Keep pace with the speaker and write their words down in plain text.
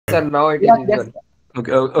Sir, now it is Yes, yes. visible.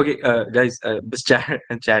 Okay okay guys, बस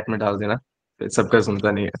chat में डाल देना, फिर सबका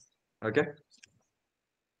सुनता नहीं है. Okay,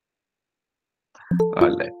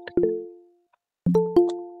 alright.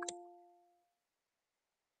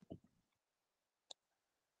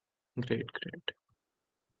 Great, great.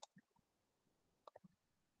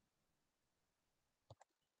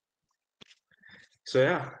 So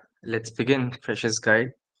yeah, let's begin. Freshers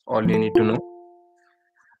guide. All you need to know.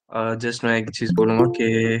 Just मैं एक चीज बोलूंगा कि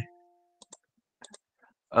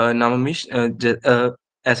नामोमिश,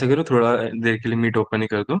 ऐसा करो, थोड़ा देर के लिए मीट ओपन ही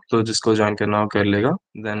कर दो, तो जिसको ज्वाइन करना हो कर लेगा.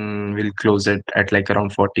 Then will close it at like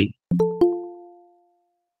around 40.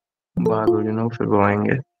 बाद फिर वो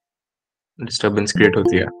आएंगे, डिस्टर्बेंस क्रिएट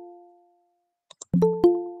होती है.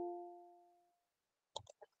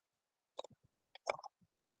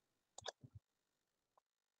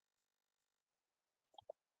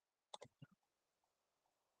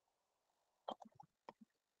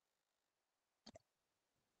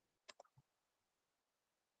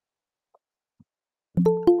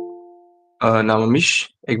 नामोमिश,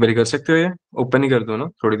 एक बारी कर सकते हो ये? ओपन ही कर दो ना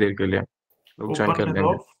थोड़ी देर के लिए, लोग ज्वाइन ओपन कर कर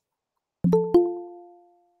लेंगे. दो.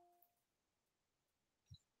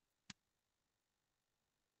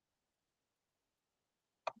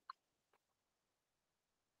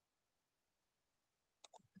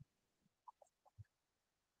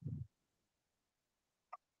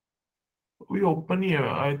 We open here.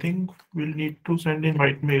 I think we'll need to send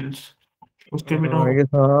invite mails. उसके बिना I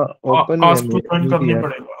guess हाँ open ही है, आस्क टू ज्वाइन मेल करनी है.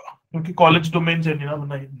 पड़ेगा क्योंकि कॉलेज डोमेन से नहीं ना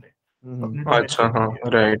बनाई हमने अपनी डोमेन अच्छा, से हाँ, बनाई है.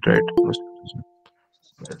 Right right.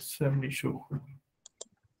 That's an issue.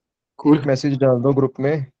 Cool. एक मैसेज डाल दो ग्रुप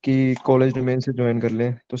में कि कॉलेज डोमेन से ज्वाइन कर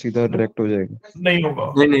लें, तो सीधा डायरेक्ट हो जाएगा. नहीं होगा.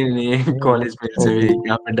 नहीं नहीं नहीं, नहीं होगा. कॉलेज मेल से भी ओके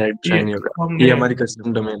यहाँ पे डायरेक्ट ये ज्वाइन नहीं होगा. हमने ये हमारी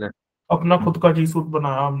कस्टम डोमेन है. अपना खुद का जी सूट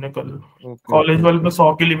बनाया हमने कल. ओके कॉलेज वाले ओके. पे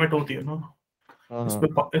 100 की लिमिट होती है ना. हाँ इस हाँ,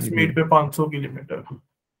 पे इस ठीक मीट है, पे 500 की लिमिट है.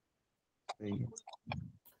 सही है.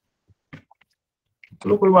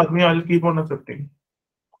 चलो कोई बात नहीं. I keep on accepting.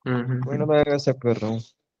 कोई ना, मैं एक्सेप्ट कर रहा हूँ.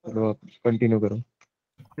 चलो आप कंटिन्यू करो.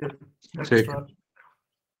 लेट्स ठीक. Start.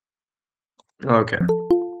 Okay.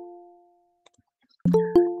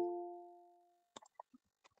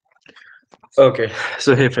 Okay.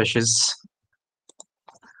 So hey freshers,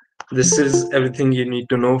 this is everything you need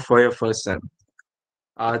to know for your first sem.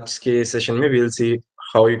 आज के सेशन में we'll see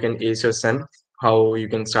how you can ace your sem, how you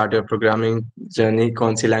can start your programming journey,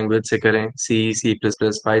 कौन सी language से करें, C, C++,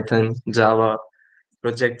 Python, Java,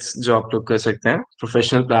 projects जो आप लोग कर सकते हैं,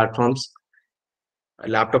 प्रोफेशनल प्लेटफॉर्म्स,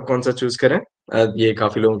 लैपटॉप कौन सा चूज करें, ये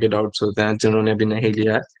काफी लोगों के डाउट्स होते हैं जिन्होंने अभी नहीं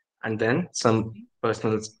लिया है. And then some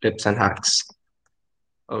personal tips and hacks.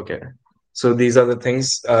 Okay, so these are the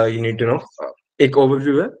things you need to know. एक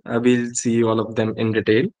overview है, we'll see all of them in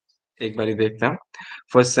detail. एक बारी देखते हैं.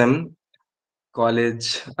 First sem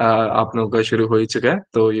कॉलेज आप लोगों का शुरू हो ही चुका है,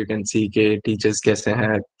 तो यू कैन सी के टीचर्स कैसे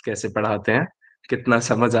हैं, कैसे पढ़ाते हैं, कितना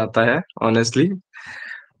समझ आता है. ऑनेस्टली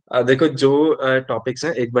देखो, जो टॉपिक्स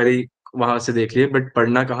हैं एक बारी वहां से देख लिए, बट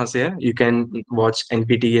पढ़ना कहाँ से है? You can watch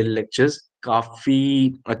NPTEL lectures.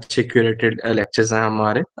 काफी अच्छे क्यूरेटेड लेक्चर्स हैं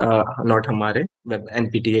हमारे, नॉट हमारे,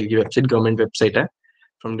 एनपीटीईएल की वेबसाइट, गवर्नमेंट वेबसाइट है.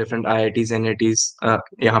 फ्रॉम डिफरेंट आईआईटीज एनआईटीज,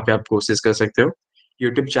 यहाँ पे आप कोर्सेज कर सकते हो.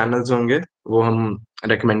 यूट्यूब चैनल्स होंगे, वो हम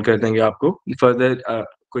रेकमेंड कर देंगे आपको. फर्दर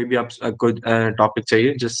कोई भी आप कोई टॉपिक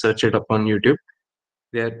चाहिए, just search it up on YouTube.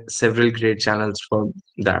 There are several great channels for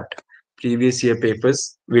that. Previous year papers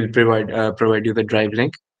will provide you the drive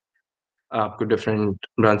link. आपको डिफरेंट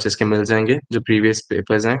ब्रांचेस के मिल जाएंगे जो प्रीवियस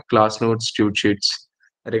पेपर्स हैं. Class notes, tweet sheets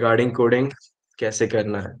regarding coding कैसे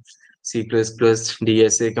करना है, C++,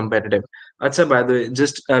 DSA, competitive. अच्छा, by the way,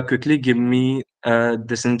 just quickly give me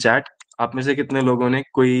this in chat. आप में से कितने लोगों ने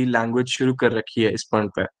कोई लैंग्वेज शुरू कर रखी है इस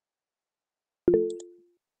पॉइंट पे?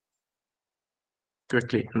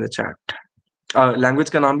 Quickly in the chat. Language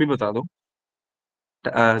का नाम भी बता दो.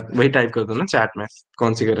 वही टाइप कर दो ना चैट में,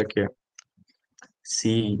 कौन सी कर रखी है. C,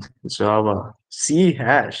 Java, C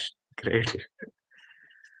hash, great.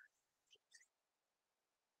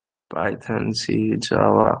 Python, C,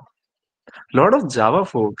 Java, lot of Java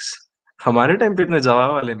focus. हमारे टाइम पे इतने जावा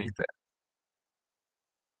वाले नहीं थे.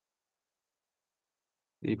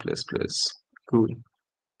 C++, cool.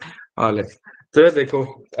 ऑलराइट. तो यार देखो,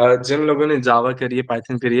 जिन लोगों ने जावा करी है,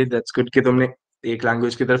 पाइथन करी है, दैट्स गुड कि तुमने एक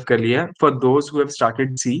लैंग्वेज की तरफ कर लिया है. For those who have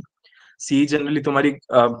started see generally तुम्हारी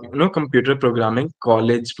कंप्यूटर प्रोग्रामिंग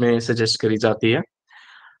कॉलेज में सजेस्ट करी जाती है.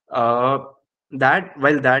 That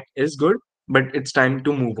while that is good, but it's time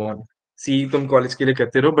to move on. सी तुम कॉलेज के लिए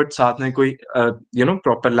करते रहो, बट साथ में कोई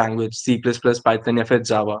प्रॉपर लैंग्वेज, C++, पाइथन या फिर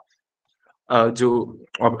जावा, जो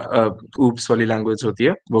ऊप्स वाली लैंग्वेज होती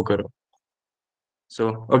है, वो करो. So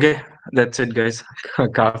okay, that's it guys.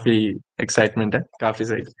 काफी एक्साइटमेंट है, काफी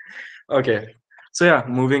सही। ओके, सो या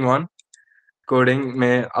मूविंग ऑन, कोडिंग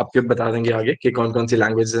में आपके बता देंगे आगे कि कौन कौन सी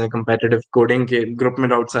लैंग्वेजेस हैं। कंपेटिटिव कोडिंग के ग्रुप में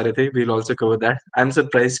डाउट्स आ रहे थे, we will also cover that. I am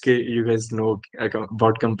surprise कि you guys know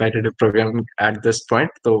about competitive programming at this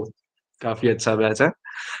point, तो काफी अच्छा बैच है।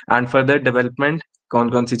 एंड फर्दर डेवलपमेंट, कौन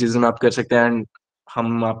कौन सी चीजें आप कर सकते हैं, एंड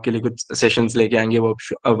हम आपके लिए कुछ सेशंस लेके आएंगे,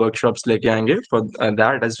 वर्कशॉप्स लेके आएंगे for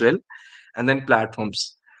that as well. And then platforms,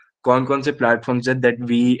 कौन कौन से प्लेटफॉर्म्स है that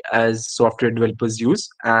we as software developers use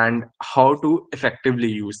and how to effectively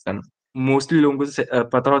use them. Mostly लोगों को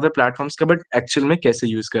पता होता है प्लेटफॉर्म्स का, बट एक्चुअल में कैसे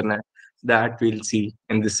यूज करना है, that we'll C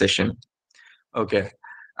in this session. Okay,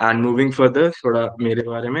 and moving further, थोड़ा मेरे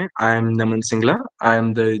बारे में, I am Naman Singla, I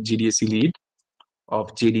am the GDSC lead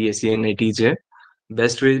of gdscnitj.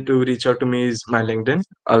 Best way to reach out to me is my LinkedIn.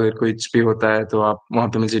 अगर कुछ भी होता है तो आप वहाँ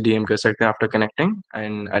पे मुझे DM कर सकते हैं after connecting,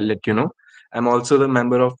 and I let you know. I am also the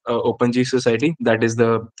member of open ji society, that is the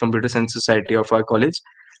computer science society of our college,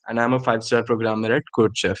 and I am a 5-star programmer eight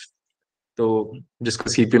code chef. तो जिसको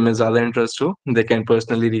CP में ज्यादा interest हो, they can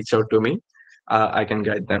personally reach out to me, I can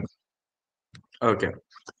guide them. Okay,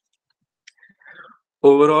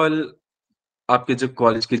 overall आपकी जो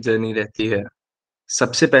college की journey रहती है,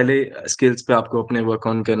 सबसे पहले स्किल्स पे आपको अपने वर्क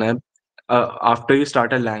ऑन करना है। After you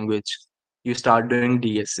start a language, you start doing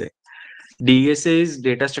DSA. DSA is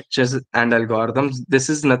data structures and algorithms. This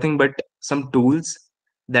is nothing but some tools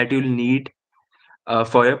that you'll need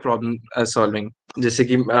for your problem solving. जैसे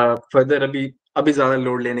कि further अभी अभी ज्यादा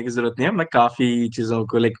load लेने की जरूरत नहीं है, मैं काफी चीजों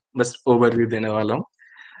को लाइक बस ओवरव्यू देने वाला हूँ।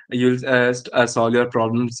 You'll solve your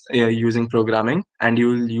problems using programming, and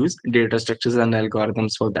you'll use data structures and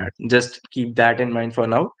algorithms for that. Just keep that in mind for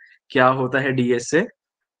now. क्या होता है DSA,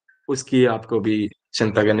 उसकी आपको भी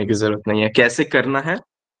चिंता करने की जरूरत नहीं है, कैसे करना है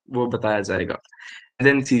वो बताया जाएगा।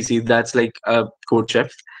 Then CC, that's like a code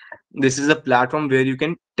chef. This is a platform where you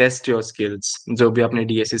can test your skills. जो भी आपने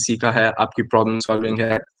DSA सीखा है, आपकी problem solving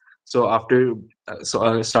है, so after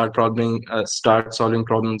start solving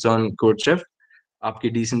problems on code chef, आपकी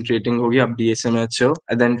decent rating होगी, आप DSA में अच्छे हो,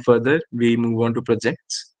 and then further we move on to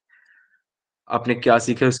projects. आपने क्या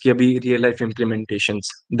सीखा उसकी अभी real life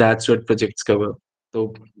implementations, that's what projects cover. तो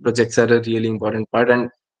projects are a really important part. And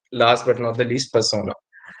last but not the least, persona.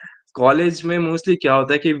 College में मोस्टली क्या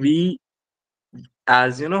होता है कि वी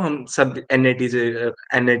एज यू नो, हम सब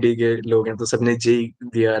NIT के लोग हैं, तो सबने जी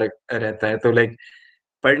दिया रहता है, तो लाइक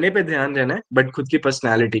पढ़ने पे ध्यान देना है, बट खुद की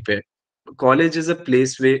पर्सनैलिटी पे। College is a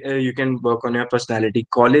place way you can work on your personality.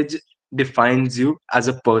 College defines you as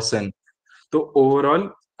a person. तो ओवरऑल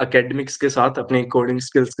एकेडमिक्स के साथ, अपने कोडिंग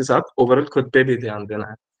स्किल्स के साथ ओवरऑल खुद पे भी ध्यान देना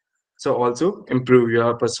है। So also improve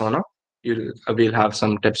your persona, you will have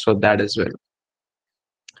some tips for that as well.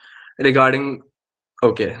 Regarding,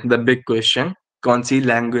 okay, the big question, कौन सी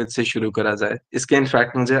लैंग्वेज से शुरू करा जाए? इसके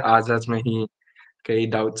इनफैक्ट मुझे आज में ही कई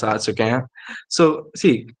डाउट्स आ चुके हैं। सो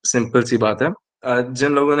सी, सिंपल सी बात है,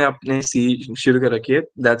 जिन लोगों ने अपने सी शुरू कर रखी है,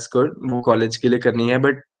 दैट्स गुड, वो कॉलेज के लिए करनी है,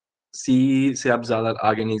 बट सी से आप ज्यादा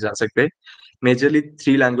आगे नहीं जा सकते। मेजरली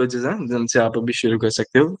 3 लैंग्वेजेस हैं जिनसे आप अभी शुरू कर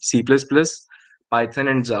सकते हो, C++, पाइथन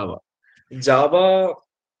एंड जावा। जावा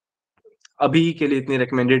अभी के लिए इतनी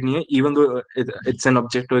रिकमेंडेड नहीं है, even though it's an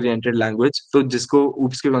object oriented language, तो जिसको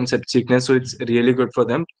ऊप्स के कॉन्सेप्ट सीखने हैं, so it's really good for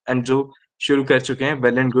them. And जो शुरू कर चुके हैं,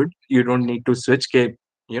 well and good, you don't need to switch के,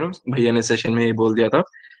 यू नो, भैया ने सेशन में ये बोल दिया था,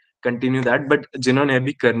 कंटिन्यू दैट। बट जिन्होंने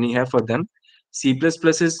अभी करनी है, for them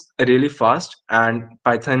C++ is really fast, and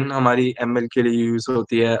Python हमारी ML के लिए यूज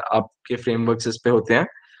होती है, आपके फ्रेमवर्क्स इस पे होते हैं।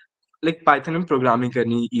 लाइक पाइथन में प्रोग्रामिंग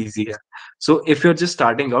करनी इजी है। So if you are just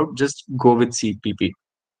starting out, just go with CPP।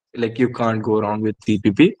 Like you can't go wrong with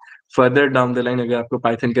CPP। Further down the line अगर आपको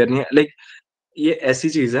पाइथन करनी है, लाइक ये ऐसी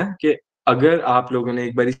चीज है कि अगर आप लोगों ने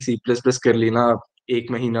एक बार C++ कर ली ना,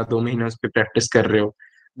 1 महीना 2 महीना उस पर प्रैक्टिस कर रहे हो,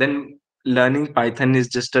 then learning Python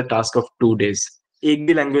is just a task of 2 days। एक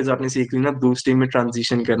भी लैंग्वेज आपने सीख ली ना, दूसरी में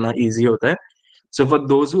ट्रांजिशन करना इजी होता है। So for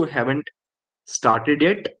those who haven't started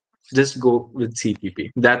yet, just go with CPP.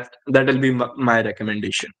 That will be my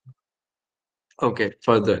recommendation. Okay,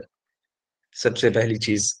 further, सबसे पहली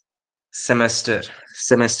चीज,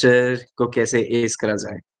 सेमेस्टर को कैसे एस करा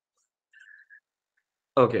जाए।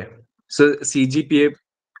 ओके, सो CGPA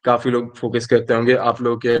काफी लोग फोकस करते होंगे, आप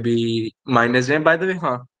लोग के अभी माइनस हैं, बाय द वे।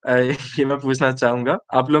 हाँ, ये मैं पूछना चाहूंगा,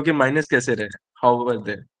 आप लोग के माइनस कैसे रहे? How were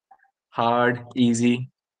they? Hard, easy?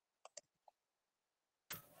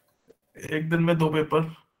 एक दिन में 2 पेपर,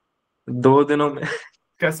 2 दिनों में?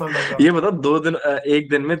 कैसा लगा? ये बताओ, 2 दिन, एक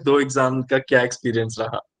दिन में 2 एग्जाम का क्या एक्सपीरियंस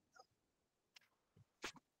रहा?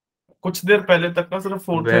 कुछ देर पहले तक ना सिर्फ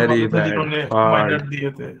 4th ईयर वेरी वाले थे बैड, जिन्होंने हार्ड, माइनर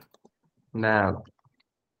दिए थे। नैप।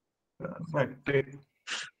 Hectic,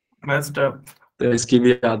 messed up. तो इसकी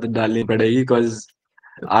भी आदत डालनी पड़ेगी बिकॉज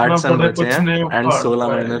इतना 8 सम पढ़े बचे कुछ हैं नहीं एंड उखाड़ 16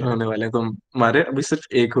 पाए। माइनर होने वाले हैं, तो हमारे अभी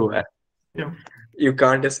सिर्फ एक हुआ है। Yeah. You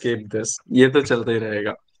can't escape this, ये तो चलता ही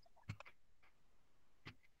रहेगा।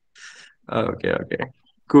 Okay okay,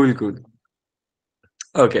 cool cool.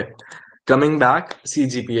 Okay, coming back,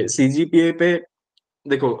 CGPA पे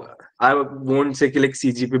देखो, आई वोंट से कि लाइक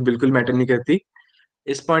सीजीपीए बिल्कुल मैटर नहीं करती।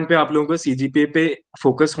 इस पॉइंट पे आप लोगों को सीजीपीए पे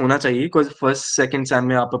फोकस होना चाहिए बिकॉज फर्स्ट सेकंड सेम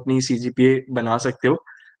में आप अपनी सीजीपीए बना सकते हो।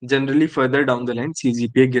 Generally further down the line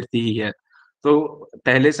CGPA गिरती ही है। तो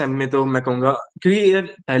पहले सेम में तो मैं कहूंगा, क्योंकि यार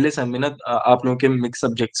पहले सेम में ना आप लोगों के मिक्स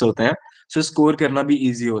सब्जेक्ट्स होते हैं, सो स्कोर करना भी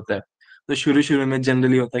इजी होता है। तो शुरू शुरू में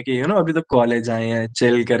जनरली होता है कि अभी तो कॉलेज आए हैं,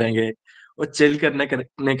 चिल करेंगे। और चिल करने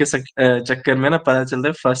के चक्कर में ना पता चलता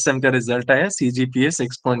है फर्स्ट सेम का रिजल्ट आया सीजीपीए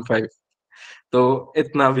 6.5। तो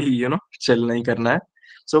इतना भी चिल नहीं करना है।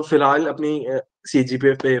 सो फिलहाल अपनी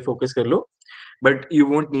सीजीपीए पे फोकस कर लो, but you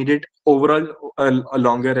won't need it overall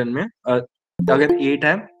longer run में। अगर 8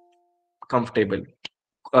 है कंफर्टेबल,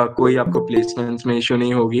 कोई आपको प्लेसमेंट्स में इश्यू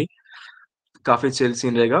नहीं होगी, काफी चिल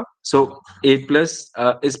सीन रहेगा। सो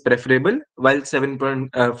 8+ is preferable while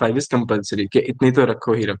 7.5 is compulsory, कि इतनी तो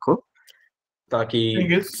रखो ही रखो ताकि I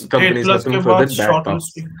guess कंपनीज में 8+ तुम के बाद फर्दर बैठ पाओ।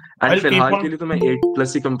 shortlisting. एंड I'll keep फिलहाल के on. लिए तो मैं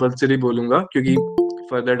 8+ ही कंपल्सरी बोलूंगा, क्योंकि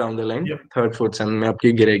further down the line Yeah. Third fourth same में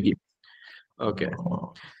आपकी गिरेगी। Okay,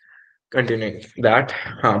 continuing that.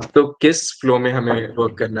 हाँ, तो किस फ्लो में हमें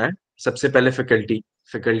वर्क करना है? सबसे पहले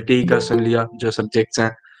फैकल्टी का सुन लिया, जो सब्जेक्ट्स हैं।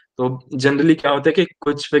 तो जनरली क्या होता है कि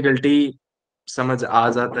कुछ फैकल्टी समझ आ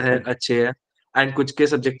जाता है, अच्छे है, एंड कुछ के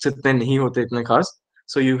सब्जेक्ट्स इतने नहीं होते, इतने खास।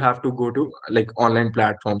 So you have to go to like online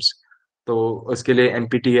platforms. तो उसके लिए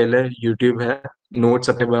एनपीटीईएल है, यूट्यूब है, नोट्स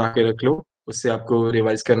अपने बना के रख लो, उससे आपको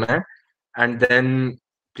रिवाइज करना है। एंड देन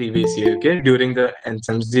प्रीवियस ईयर के ड्यूरिंग द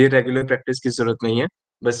एग्जाम्स, ये रेगुलर प्रैक्टिस की जरूरत नहीं है,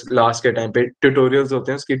 बस लास्ट के टाइम पे ट्यूटोरियल्स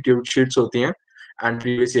होते हैं, उसकी ट्यूट शीट्स होती हैं, एंड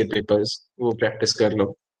प्रीवियस ईयर पेपर्स वो प्रैक्टिस कर लो।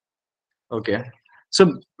 Okay, so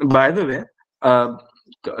by the way,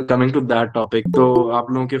 coming to that topic, तो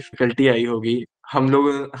आप लोगों की फैकल्टी आई होगी,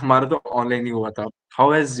 हमारा तो ऑनलाइन ही हुआ था।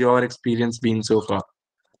 How has your experience been so far?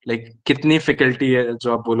 Like कितनी फैकल्टी है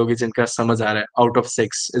जो आप बोलोगे जिनका समझ आ रहा है आउट ऑफ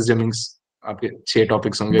 6, assuming आपके 6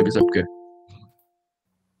 टॉपिक्स होंगे अभी सबके?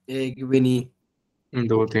 एक भी नहीं।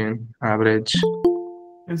 2-3 एवरेज।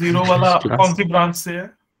 जीरो वाला क्लास कौन सी ब्रांच से है?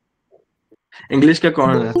 इंग्लिश का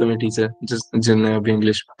कौन है तुम्हें टीचर जिनने अभी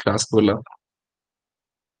इंग्लिश क्लास बोला?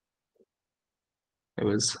 It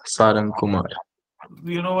was Sarang Kumar.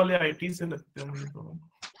 Zero वाले आईटी से लगते हैं मुझे तो।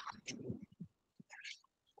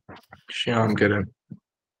 श्याम किरण।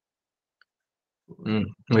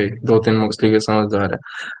 वही 2-3 मोस्टली के समझदार है।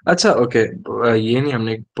 अच्छा ओके, ये नहीं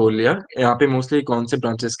हमने बोल लिया, यहाँ पे मोस्टली कौन से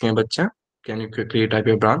ब्रांचेस के हैं बच्चे? Can you quickly type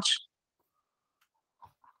your branch?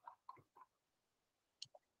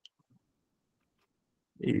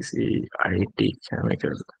 इसी IT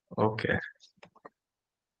chemical. Okay,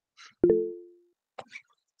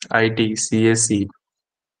 IT, CSC,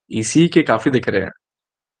 EC के काफी दिख रहे हैं।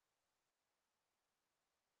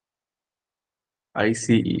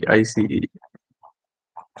 ICE, ICE,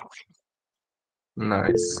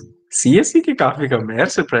 nice. सीएससी के काफी कम है यार,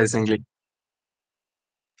 सरप्राइजिंगली।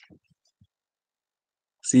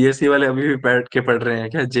 सीएससी वाले अभी भी बैठ के पढ़ रहे हैं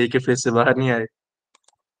क्या? जे के फेस से बाहर नहीं आए?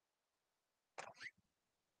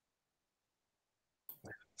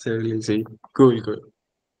 सही, कूल कूल,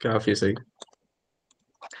 काफी सही।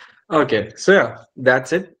 Okay, so yeah,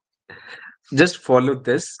 that's it. Just follow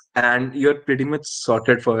this and you're pretty much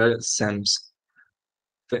sorted for your SEMs.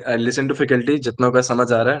 Listen to faculty, जितनों का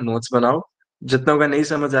समझ आ रहा है नोट्स बनाओ, जितनों का नहीं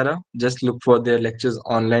समझ आ रहा just look for their lectures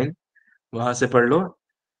online, वहां से पढ़ लो।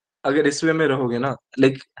 अगर इस वे में रहोगे ना,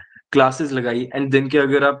 लाइक क्लासेस लगाई एंड दिन के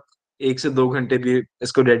अगर आप 1 से 2 घंटे भी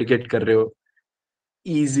इसको डेडिकेट कर रहे हो,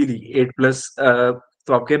 इजीली 8+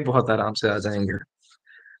 तो आपके बहुत आराम से आ जाएंगे।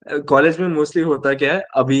 कॉलेज में मोस्टली होता क्या है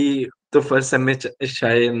अभी, तो फर्स्ट सेम में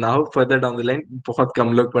शायद ना हो, फर्दर डाउन द लाइन बहुत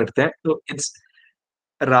कम लोग पढ़ते हैं, तो it's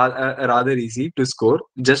rather easy to score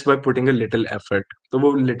just by putting a little effort। तो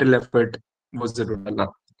वो little effort वो जरूर डालना।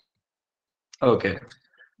 Okay,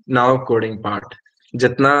 now coding part.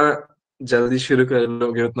 जितना जल्दी शुरू कर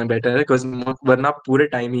लोगे उतना बेटर है, बिकॉज वरना पूरे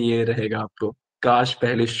टाइम ही ये रहेगा आपको, काश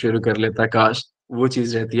पहले शुरू कर लेता, काश वो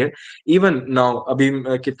चीज रहती है। इवन नाउ अभी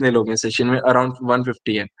कितने लोग हैं सेशन में? अराउंड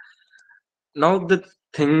 150 है। नाउ द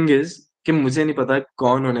थिंग इज कि मुझे नहीं पता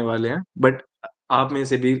कौन होने वाले हैं, बट आप में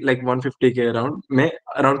से भी लाइक 150 के अराउंड में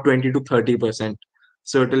around 20 to 30%,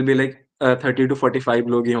 so it will be like 30 to 45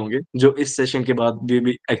 लोग ही होंगे जो इस सेशन के बाद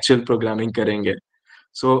भी एक्चुअल प्रोग्रामिंग करेंगे।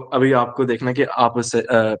 सो अभी आपको देखना कि आप उससे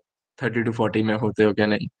 30 to 40 में होते हो क्या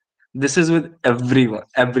नहीं। This is with everyone,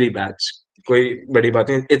 every batch, कोई बड़ी बात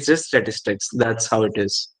नहीं, it's just statistics, that's how it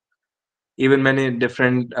is. Even मैंने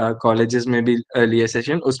डिफरेंट कॉलेजेस में भी लिया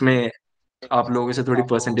सेशन, उसमें आप लोगों से थोड़ी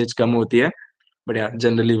परसेंटेज कम होती है, बट यार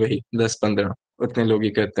जनरली वही 10-15 उतने लोग ही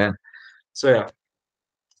करते हैं। सो या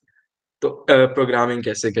तो प्रोग्रामिंग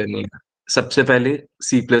कैसे करनी है, सबसे पहले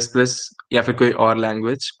C++ या फिर कोई और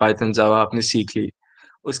लैंग्वेज, पाइथन, जावा आपने सीख ली।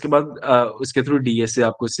 उसके बाद उसके थ्रू डीएसए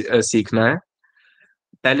आपको सीखना है।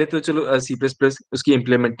 पहले तो चलो C++ उसकी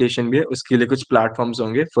इम्प्लीमेंटेशन भी है, उसके लिए कुछ प्लेटफॉर्म्स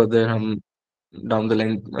होंगे, फर्दर हम डाउन द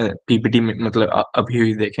लाइन पीपीटी में मतलब अभी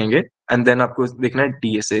ही देखेंगे। एंड देन आपको देखना है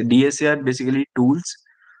DSA. DSA are basically tools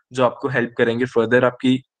जो आपको हेल्प करेंगे फर्दर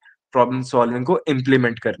आपकी प्रॉब्लम सॉल्विंग को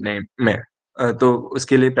इम्प्लीमेंट करने में। तो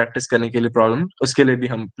उसके लिए प्रैक्टिस करने के लिए प्रॉब्लम, उसके लिए भी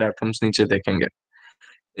हम प्लेटफॉर्म्स नीचे देखेंगे।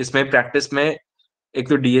 इसमें प्रैक्टिस में एक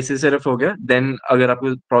तो डीएसए सिर्फ हो गया, देन अगर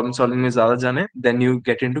आपको प्रॉब्लम सॉल्विंग में ज्यादा जाना है then you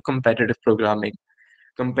get into competitive programming.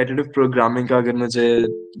 Competitive programming का अगर मुझे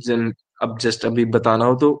जन अब जस्ट अभी बताना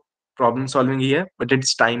हो तो प्रॉब्लम सॉल्विंग ही है, बट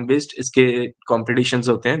इट्स टाइम बेस्ड। इसके कॉम्पिटिशंस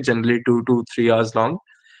होते हैं generally 2 to 3 hours long,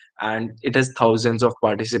 and it has thousands of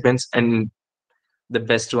participants and the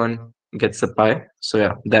best one gets the पाई। सो या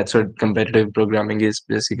that's what competitive programming is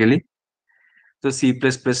basically. तो C++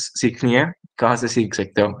 सीखनी है, कहाँ से सीख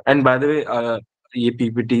सकते हो? एंड बाय द वे ये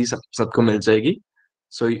पीपीटी सबको मिल जाएगी,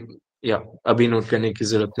 सो या अभी नोट करने की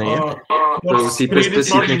जरूरत नहीं है। Your तो screen C++ is not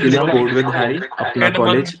सीखने के लिए visible. कोड विद हैरी, अपना Can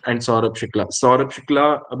college, one and Saurabh Shukla. Saurabh Shukla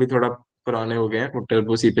अभी थोड़ा पुराने हो गए हैं, वो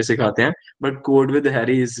टर्बो सी पे सिखाते हैं, but code with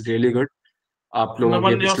Harry is really good. आप लोगों के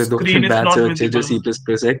Naman, your पिछले दो screen is बैच not से बच्चे जो visible.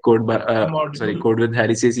 C++ है code I'm sorry audible. Code with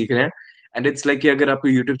Harry से सीख रहे हैं। एंड इट्स लाइक कि अगर आपको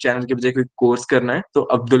यूट्यूब चैनल के बजाय कोई कोर्स करना है तो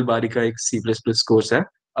अब्दुल बारी का एक C++ कोर्स है।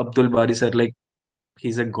 अब्दुल बारी sir like he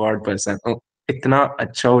is a God person. इतना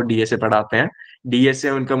अच्छा वो डीएसए पढ़ाते हैं। डीएसए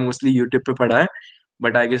उनका मोस्टली यूट्यूब पे पढ़ा है,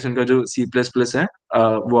 बट आई गेस उनका जो C++ है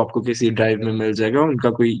वो आपको किसी ड्राइव में मिल जाएगा। उनका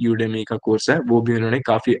कोई यूडेमी का कोर्स है, वो भी उन्होंने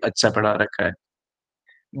काफी अच्छा पढ़ा रखा है।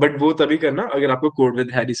 बट वो तभी करना अगर आपको कोड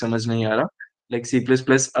विद हैरी समझ नहीं आ रहा। लाइक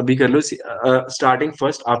C++ अभी कर लो, स्टार्टिंग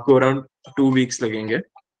फर्स्ट आपको अराउंड 2 weeks लगेंगे।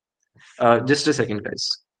 Just a second guys.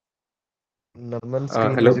 Naman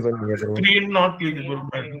screen hello. Visible नहीं है bro. Screen not visible,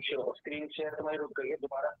 man. Screen share तुम्हारी रुक गई है,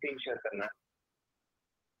 दोबारा स्क्रीन शेयर करना है।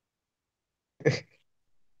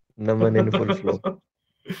 नमन इन फुल फ्लो।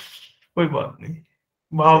 कोई बात नहीं, सही है,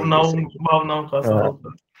 भावनाओं सही है। भावनाओं का असर हाँ, होता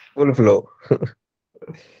है। Full flow.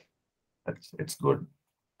 It's good.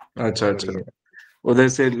 अच्छा अच्छा, बढ़िया। उधर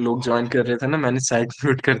से लोग ज्वाइन कर रहे थे ना, मैंने साइट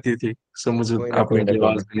म्यूट कर दी थी, सो मुझे कोई ना, आप कोई लोगों ना, की कोई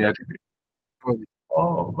आवाज ना। नहीं आ रही थी।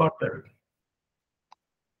 Oh, got it.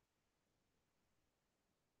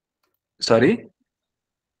 Sorry,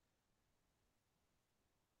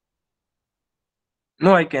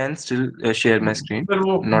 no I can still share my screen, फिर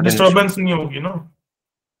वो नॉट एन इशू। डिस्टरबेंस नहीं होगी ना।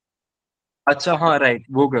 अच्छा हाँ राइट,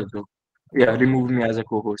 वो कर दो, या रिमूव मी एज अ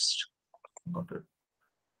को host. Got it.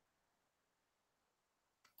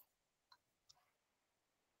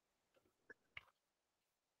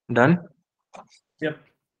 Done. Yep.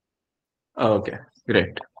 Okay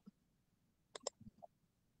great.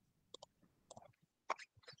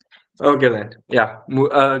 Okay then या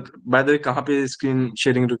बाय द वे कहाँ पे स्क्रीन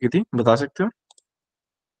शेयरिंग रुकी थी बता सकते हो?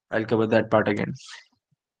 I cover that part again.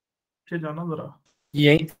 पीछे जाना जरा।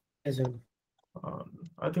 यही था sir.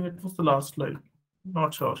 I think it was the last slide.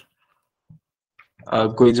 Not sure.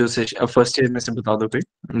 कोई जो फर्स्ट ईयर में से बता दो कोई,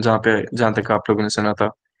 जहाँ तक आप लोगों ने सुना था।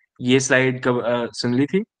 ये स्लाइड कब सुन ली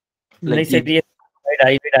थी? नहीं लाइक सर, ये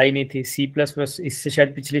स्लाइड आई नहीं थी। C++, इससे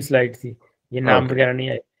शायद पिछली स्लाइड थी, ये नाम Okay. वगैरह नहीं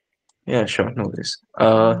आए। Yeah, sure, no worries.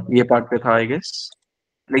 ये part पे था, I guess.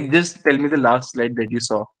 Like, just tell me the last slide that you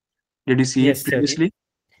saw. Did you see it Yes, sir. previously?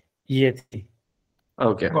 ये थी।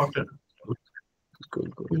 Okay, Got it. cool,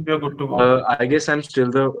 cool. We are good to go. I guess I'm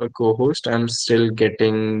still the co-host. I'm still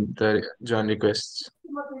getting the join requests.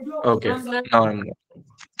 Okay, now I'm not.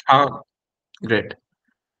 Ah, great.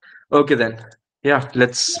 Okay then. Yeah,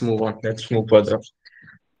 let's move on. Let's move further.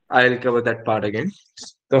 I'll cover that part again.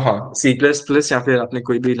 तो हाँ, C++ या फिर आपने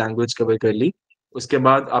कोई भी language cover कर ली, उसके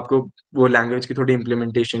बाद आपको वो लैंग्वेज की थोड़ी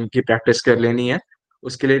इम्प्लीमेंटेशन की प्रैक्टिस कर लेनी है।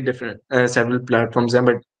 उसके लिए डिफरेंट सेवरल प्लेटफॉर्म्स हैं,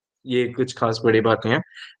 बट ये कुछ खास बड़ी बात नहीं है।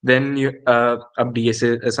 देन यू अब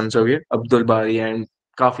डीएसए समझोगे, अब्दुल बारी एंड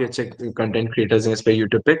काफी अच्छे कंटेंट क्रिएटर्स हैं इस पे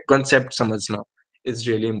यूट्यूब पे। कंसेप्ट समझना is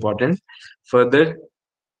really important. Further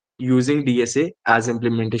using DSA as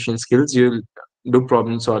implementation skills, you'll do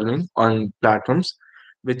problem solving on platforms,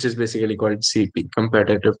 which is basically called CP,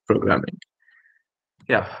 competitive programming.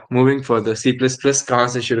 Yeah, moving further, C++ कहाँ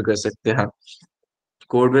से शुरू कर सकते हैं?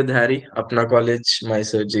 कोड विद हैरी, अपना college, my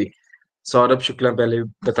sir जी। सौरभ शुक्ला पहले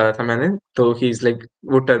बताया था मैंने, तो ही इज लाइक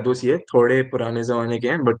वो टर्बो सी है, थोड़े पुराने जमाने के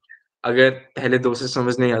हैं, बट अगर पहले 2 से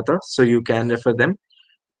समझ नहीं आता, so you can refer them.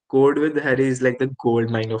 Code with Harry is like the gold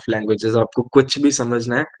mine of languages. आपको कुछ भी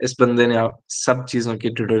समझना है, इस बंदे ने आप सब चीजों की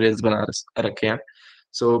ट्यूटोरियल्स बना रखे हैं.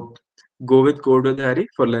 सो go with code with Harry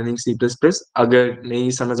for learning C plus plus. अगर नहीं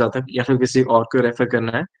समझ आता या फिर किसी और को रेफर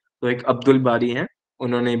करना है, तो एक अब्दुल बारी है,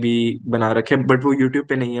 उन्होंने भी बना रखे हैं, बट वो यूट्यूब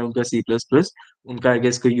पे नहीं है उनका सी प्लस प्लस. उनका आई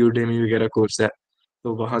गेस कोई यूडेमी वगैरह कोर्स है,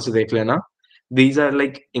 तो वहां से देख लेना. These are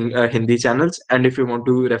like Hindi channels, and if you want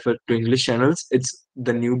to refer to English channels, it's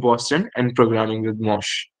the New Boston and Programming with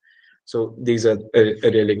Mosh. So these are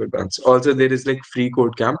really good ones. Also, there is like free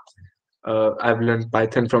code camp. I've learned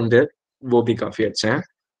Python from there. वो भी काफी अच्छे हैं.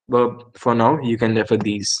 But for now, you can refer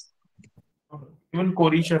these. Even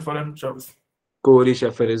Corey Sheffer and stuff. Corey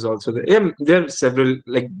Sheffer is also there. Yeah, there are several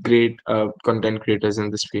like great content creators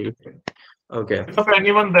in this field. Okay. If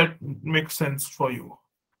anyone that makes sense for you.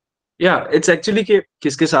 Yeah, it's actually कि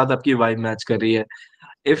किसके साथ आपकी vibe match कर रही है.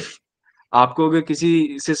 If आपको अगर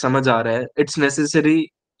किसी से समझ आ रहा है,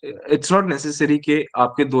 इट्स नॉट नेसेसरी कि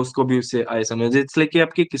आपके दोस्त को भी उससे आए समझ. इट्स लाइक कि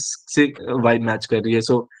आपकी किससे वाइब मैच कर रही है.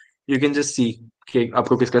 So you can just see कि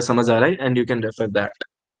आपको किसका समझ आ रहा है, and you can refer that.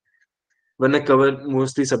 वरना कवर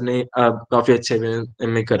मोस्टली सबने काफी अच्छे वे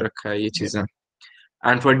में कर रखा है ये चीजें.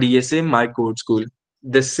 And for DSA, my code school,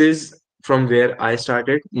 this is from where I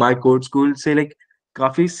started. My code school से like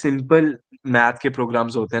काफी simple math के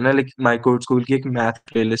programs होते हैं ना. like my code school की एक math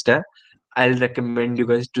playlist है. I'll recommend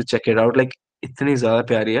you guys to check it out. like इतनी ज्यादा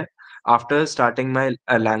प्यारी है. After starting my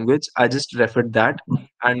language, I just referred that,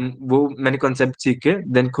 and वो मैंने concept सीख के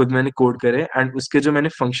then खुद मैंने code करे, and उसके जो मैंने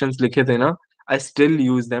functions लिखे थे ना, I still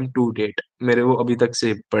use them to date. मेरे वो अभी तक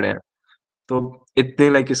सेव पड़े हैं. तो इतने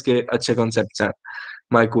like इसके अच्छे concepts हैं.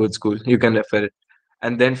 My code school, you can refer it.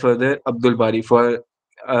 And then further Abdul Bari for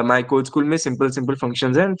my code school में simple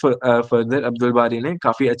functions हैं. And further Abdul Bari ने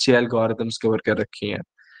काफी अच्छे algorithms cover कर रखी हैं.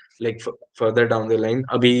 like further down the line,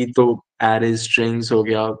 अभी तो arrays, strings हो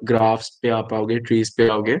गया, graphs पे आप आओगे, trees पे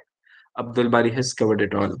आओगे. Abdul Bari has covered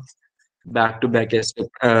it all. Back to back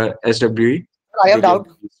SWE. I have doubt.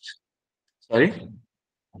 Sorry.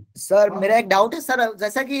 Sir मेरा एक डाउट है सर,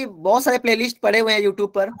 जैसा कि बहुत सारे प्लेलिस्ट पड़े हुए हैं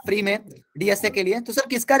यूट्यूब पर फ्री में डीएसए के लिए, तो सर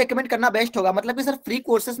किसका रिकमेंड करना बेस्ट होगा? मतलब कि सर फ्री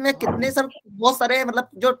कोर्सेज में कितने सर बहुत सारे मतलब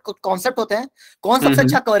जो कॉन्सेप्ट होते हैं, कौन सबसे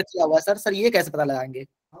अच्छा कवर किया हुआ है सर? सर ये कैसे पता लगाएंगे?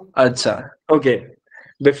 अच्छा, okay.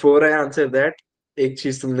 Before I answer that, एक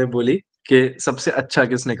चीज तुमने बोली कि सबसे अच्छा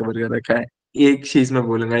किसने कवर कर रखा है. एक चीज मैं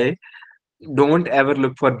बोलूंगा, ये don't ever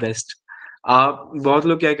look for best. आप बहुत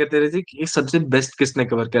लोग क्या कहते रहते कि सबसे बेस्ट किसने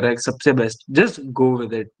कवर करा है, सबसे best. Just go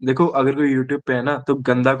with it. देखो अगर कोई यूट्यूब पे है ना, तो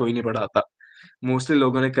गंदा कोई नहीं पढ़ाता. मोस्टली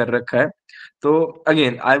लोगों ने कर रखा है. तो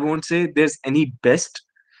again I won't say there is any best,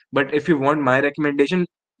 but if you want my recommendation,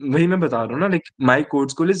 वही मैं बता रहा हूँ ना. Like my code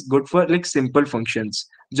school is good for like simple functions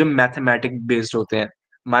जो मैथमेटिक बेस्ड होते हैं.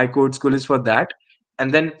 My code school is for that.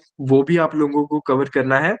 And then वो भी आप लोगों को कवर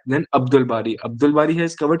करना है. देन अब्दुल बारी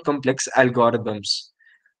has covered complex algorithms,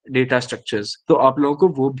 data structures, तो आप लोगों को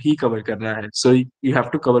वो भी कवर करना है. So you have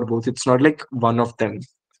to cover both. It's not like one of them.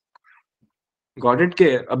 Got it? के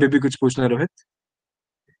अभी भी कुछ पूछना Rohit?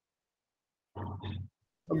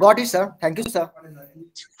 Got it sir, thank you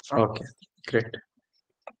sir. Okay, great.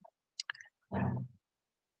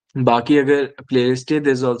 बाकी अगर प्लेलिस्ट है,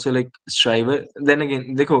 there is also like striver. Then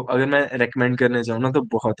again देखो, अगर मैं रेकमेंड करने जाऊँ ना, तो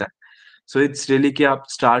बहुत है. सो इट्स रियली कि आप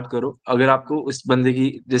स्टार्ट करो. अगर आपको उस बंदे की,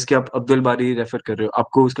 जिसके आप अब्दुल बारी रेफर कर रहे हो,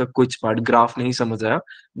 आपको उसका कुछ पार्ट ग्राफ नहीं समझ आया,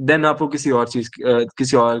 देन आपको किसी और चीज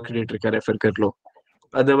किसी और क्रिएटर का रेफर कर लो.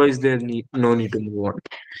 Otherwise there no need to move on.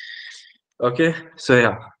 Okay, सो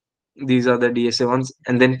या these are the DSA ones.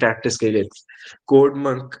 And then practice के लिए कोड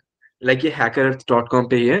मंक, लाइक ये hacker.com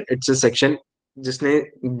पे ही है. इट्स अ सेक्शन जिसने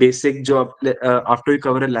बेसिक जो after you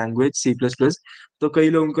cover a language C plus plus, तो कई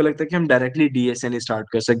लोगों को लगता है कि हम डायरेक्टली डीएसए नहीं स्टार्ट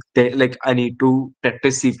कर सकते. Like I need to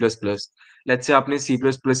practice C plus plus. Let's say आपने सी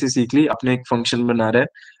प्लस प्लस ही सीख ली, आपने एक फंक्शन बना रहा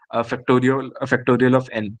है फैक्टोरियल ऑफ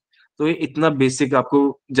एन, तो ये इतना बेसिक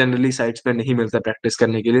आपको जनरली साइट्स पे नहीं मिलता प्रैक्टिस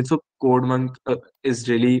करने के लिए. तो code monk is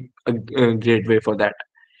really great way for that.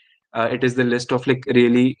 It is the list of like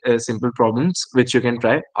really simple problems which you can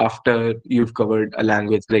try after you've covered a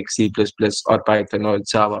language like C++ or Python or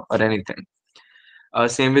Java or anything.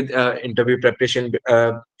 Same with interview preparation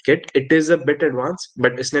kit. It is a bit advanced,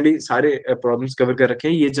 but इसने भी सारे problems cover कर रखे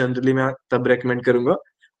हैं. ये generally मैं तब recommend करूँगा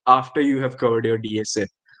after you have covered your DSA.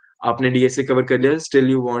 आपने DSA cover कर लिया,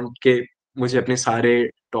 still you want के मुझे अपने सारे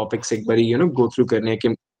topics एक बारी go through करने हैं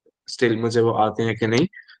कि still मुझे वो आते हैं कि नहीं.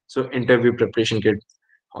 So interview preparation kit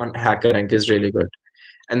on HackerRank is really good.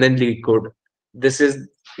 And then lead code, this is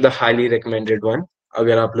the highly recommended one.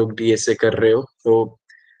 अगर आप लोग DSA कर रहे हो, तो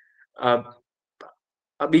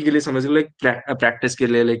अभी के लिए समझ लो, लाइक प्रैक्टिस के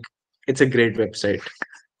लिए, like it's a great website.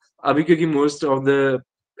 अभी क्योंकि मोस्ट ऑफ द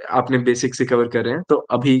आपने बेसिक से कवर कर रहे हैं, तो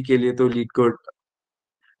अभी के लिए तो लीड कोड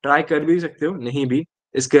ट्राई कर भी सकते हो, नहीं भी।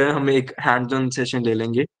 इसके हम एक हैंड्स ऑन सेशन ले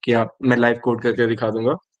लेंगे कि आप मैं लाइव कोड करके दिखा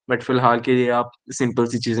दूंगा, बट फिलहाल के लिए आप सिंपल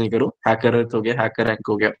सी चीजें करो। हैकर अर्थ हो गया, हैकर रैंक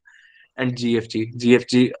हो गया, and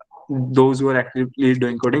GFG those who are actively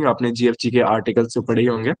doing coding, आपने जीएफजी के आर्टिकल्स तो पढ़े ही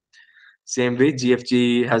होंगे। Same way GFG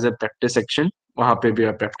has a practice section, वहां पे भी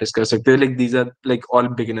आप प्रैक्टिस कर सकते हो। Like these are like all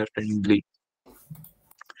beginner friendly.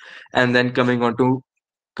 And then coming on to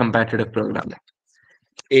competitive programming,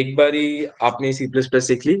 एक बारी आपने सी प्लस प्लस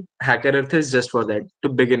सीख ली, hacker earth is just for that to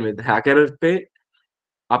begin with. Hacker अर्थ पे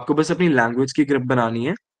आपको बस अपनी लैंग्वेज की ग्रिप बनानी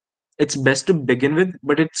है। It's best to begin with,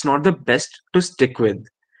 but it's not the best to stick with.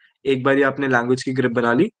 एक बारी आपने लैंग्वेज की ग्रिप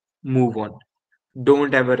बना ली, move on.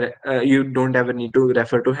 You don't ever need to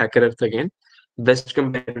refer to hacker earth again. Best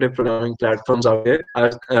competitive programming platforms out there are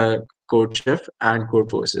CodeChef and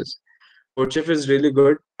CodeForces. CodeChef is really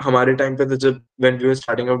good. हमारे time पे तो जब when we were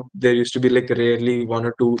starting out, there used to be like rarely 1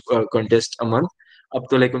 or 2 contests a month. अब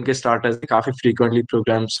तो like उनके starters काफी frequently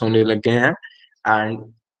programs होने लग गए हैं and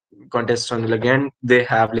contests होने लगे हैं, and they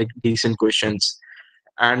have like decent questions.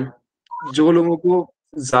 And जो लोगों को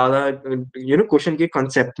ज्यादा क्वेश्चन के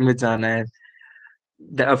कॉन्सेप्ट में जाना है,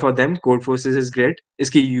 for them CodeForces is great.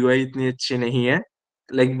 इसकी UI इतनी अच्छी नहीं है,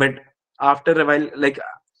 like but after a while, like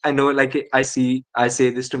I know, like I say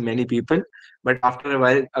this to many people, but after a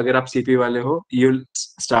while अगर आप CP वाले हो, you'll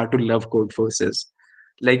start to love CodeForces.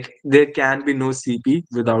 Like there can be no CP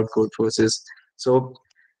without CodeForces. So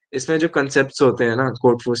इसमें जो concepts होते हैं ना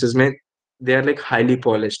CodeForces में, they are like highly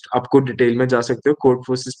polished. आपको डिटेल में जा सकते हो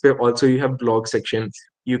CodeForces पे। Also you have blog section,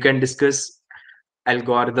 you can discuss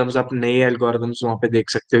algorithms, आप नए algorithms वहां पे देख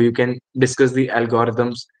सकते हो। You can discuss the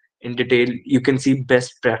algorithms in detail. You can see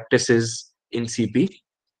best practices in CP.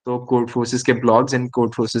 So CodeForces के blogs and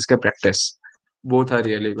CodeForces के practice both are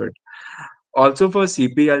really good. Also for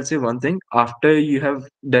CP, I'll say one thing. After you have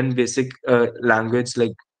done basic language,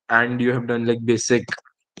 like, and you have done like basic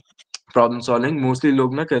problem solving, mostly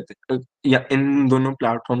लोग ना कहते या इन दोनों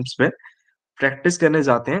platforms पे practice करने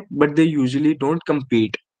जाते हैं, but they usually don't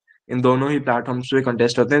compete. इन दोनों ही प्लेटफॉर्म्स पे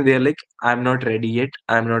कंटेस्ट होते हैं। They are like I am not ready yet,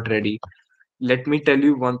 I am not ready. Let me tell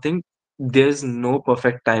you one thing, there is no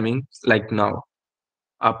perfect timing like now.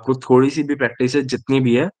 आपको थोड़ी सी भी practice है, जितनी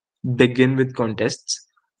भी है, बिगिन विद कॉन्टेस्ट।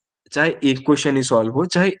 चाहे एक क्वेश्चन ही सॉल्व हो,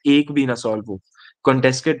 चाहे एक भी ना सॉल्व हो,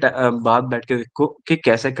 कॉन्टेस्ट के बाद बैठ के देखो कि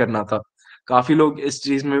कैसे करना था। काफी लोग इस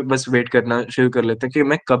चीज में बस वेट करना शुरू कर लेते हैं कि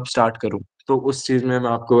मैं कब स्टार्ट करूं, तो उस चीज में मैं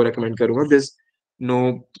आपको रेकमेंड करूंगा, this no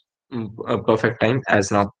perfect time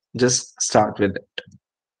as now. Just start with it.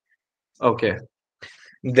 Okay.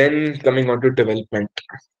 Then coming on to development,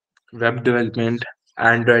 web development,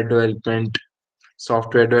 Android development,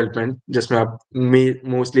 software development, जिसमें आप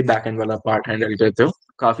मोस्टली बैकएंड वाला पार्ट हैंडल करते हो।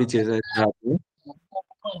 काफी चीजें इसमें आती हैं।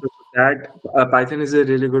 That Python is a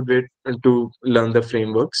really good way to learn the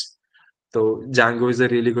frameworks. तो Django is a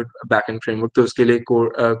really good backend framework. तो उसके लिए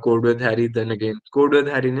code with Harry, then again code with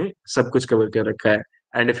Harry ने सब कुछ कवर कर रखा है।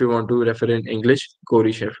 And if you want to refer in English,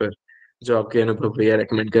 Kori Schafer, जो आपके अनुभव भैया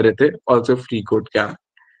रेकमेंड कर रहे थे, also free code camp.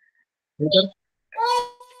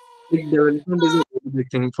 Development is a really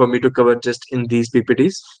big thing for me to cover just in these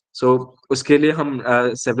PPTs. So उसके लिए हम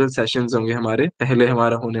several sessions होंगे हमारे। पहले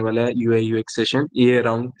हमारा होने वाला है UI UX सेशन, ये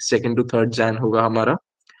अराउंड 2 to 3 Jan होगा हमारा।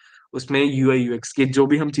 उसमें UI UX के जो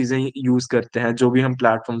भी हम चीजें यूज करते हैं, जो भी हम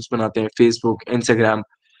प्लेटफॉर्म्स बनाते हैं, फेसबुक, इंस्टाग्राम,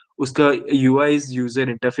 उसका UI is user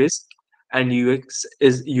interface and UX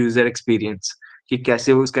is user experience, कि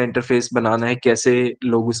कैसे वो उसका इंटरफेस बनाना है, कैसे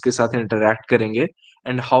लोग उसके साथ इंटरेक्ट करेंगे,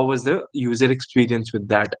 and how was the user experience with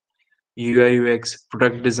that. UI UX,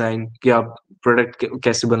 product design, कि आप प्रोडक्ट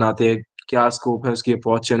कैसे बनाते हैं, क्या स्कोप है उसकी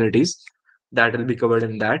opportunities, that will be covered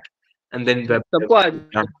in that. And then web, सबको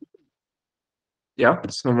आज yeah,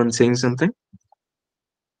 someone saying something?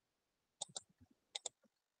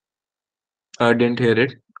 I didn't hear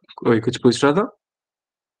it. कोई कुछ पूछ रहा था?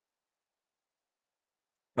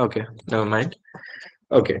 Okay, never mind.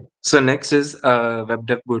 Okay, so next is web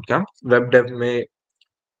dev bootcamp. Web dev में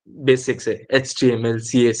basics है HTML,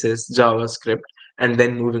 CSS, JavaScript, and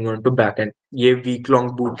then moving on to backend. ये week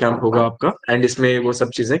long bootcamp होगा आपका, and इसमें वो सब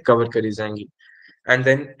चीजें कवर करी जाएंगी।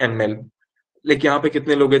 And then ML. लेकिन यहाँ पे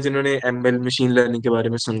कितने लोग हैं जिन्होंने ML मशीन लर्निंग के बारे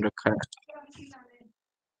में सुन रखा है?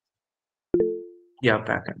 या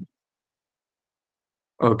backend.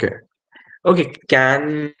 Okay. Okay,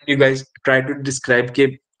 can you guys try to describe कि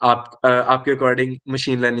आपके अकॉर्डिंग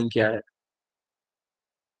मशीन लर्निंग क्या है?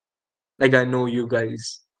 Like I know you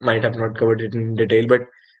guys might have not covered it in detail, but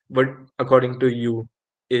what according to you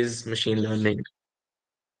is machine learning?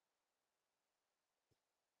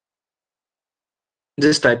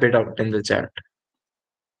 Just type it out in the chat.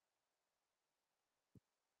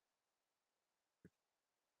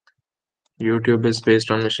 YouTube is based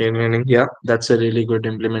on machine learning. Yeah, that's a really good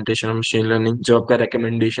implementation of machine learning. जो आपका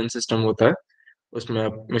recommendation system होता है, उसमें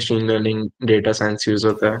आप machine learning, data science use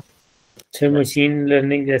होता है. अच्छा, machine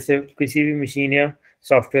learning जैसे किसी भी मशीन या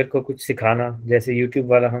सॉफ्टवेयर को कुछ सिखाना, जैसे यूट्यूब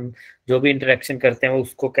वाला हम जो भी इंटरेक्शन करते हैं वो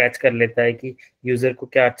उसको कैच कर लेता है कि यूजर को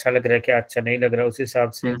क्या अच्छा लग रहा है, क्या अच्छा नहीं लग रहा है, उस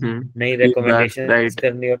हिसाब से नई रिकमेंडेशन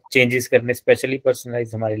करनी और चेंजेस करने, स्पेशली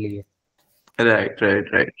पर्सनलाइज हमारे लिए. Right.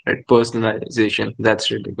 Personalization.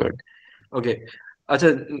 That's really good. Okay. अच्छा,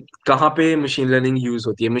 कहाँ पे मशीन लर्निंग यूज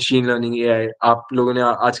होती है? मशीन लर्निंग एआई, आप लोगों ने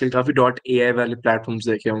आजकल काफी .ai वाले प्लेटफॉर्म्स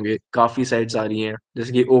देखे होंगे, काफी साइट्स आ रही हैं,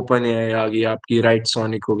 जैसे कि ओपन एआई आ गई, आपकी राइट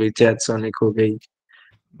सोनिक हो गई, चैट सोनिक हो गई,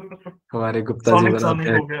 हमारे गुप्ता जी बनाते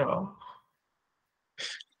हैं. हो गया.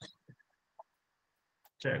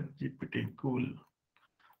 Chat GPT cool.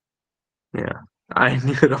 Yeah, I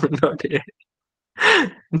knew wrong.ai.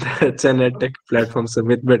 That's an edtech platform,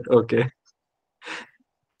 Sumit, but okay.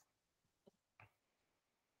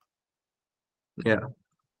 Yeah.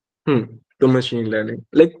 तो machine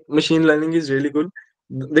learning is really cool.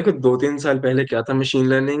 देखो 2-3 साल पहले क्या था, machine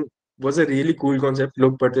learning was a really cool concept,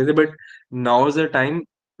 लोग पढ़ते थे, but now is a time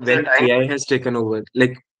when AI has taken over,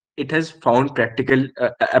 like it has found practical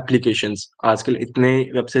applications. आजकल इतने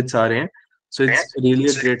वेबसाइट्स आ रहे हैं, so it's really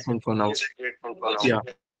a great thing for now. या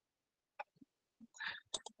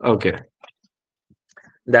okay,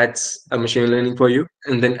 that's a machine learning for you.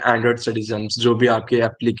 And then Android स्टडीजम्स, जो भी आपके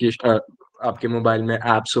application आपके mobile में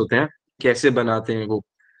एप्स होते हैं, कैसे बनाते हैं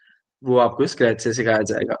वो आपको स्क्रैच से सिखाया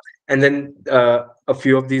जाएगा. And then a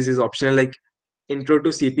few of these is optional, like intro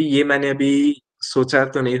to CP. ये मैंने अभी सोचा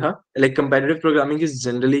तो नहीं था. Like comparative programming is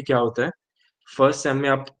generally क्या होता है, फर्स्ट सेम में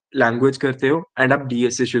आप लैंग्वेज करते हो एंड आप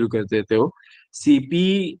डीएस से शुरू कर देते हो.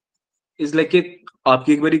 सीपी इज लाइक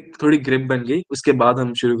आपकी एक बार थोड़ी ग्रिप बन गई, उसके बाद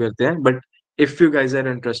हम शुरू करते हैं. But if you guys are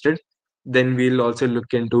interested, then we'll also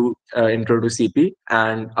look into intro to CP,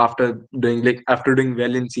 and after doing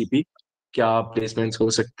well in CP, क्या प्लेसमेंट्स हो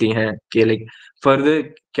सकती हैं, कि लाइक फर्दर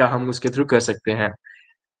क्या हम उसके थ्रू कर सकते हैं.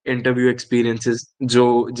 इंटरव्यू एक्सपीरियंसेस, जो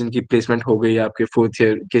जिनकी प्लेसमेंट हो गई आपके 4th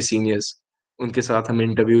ईयर के सीनियर्स, उनके साथ हम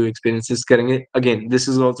इंटरव्यू एक्सपीरियंसेस करेंगे. Again, this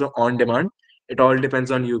is also on demand. It all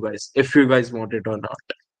depends on you guys, if you guys want it or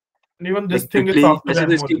not. And even this Like thing is quickly, after वैसे तो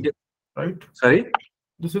MOL, इसकी, right? sorry,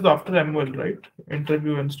 This is after MOL, right?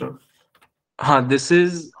 Interview and stuff. हाँ, this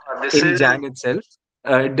is in Jan itself.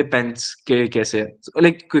 It depends के कैसे है. So,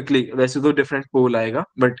 like quickly, वैसे तो different poll आएगा,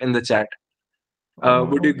 but in the chat.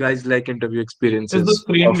 Would you guys like interview Is the experiences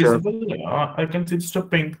screen of your? visible? I can see just a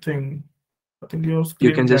pink thing. I think your You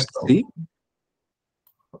screen can just blacked out. see.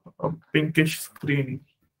 A pinkish screen.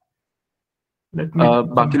 Let me.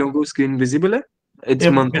 बाकी लोगों को screen visible है? It's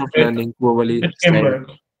Yep, month of learning, वो वाली it came slide. back.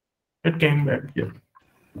 It came back. Yeah.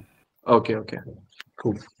 Okay,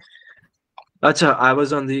 cool. अच्छा, I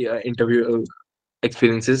was on the interview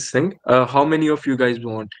experiences thing. How many of you guys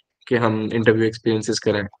want कि हम interview experiences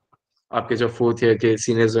करें? आपके जो 4th year के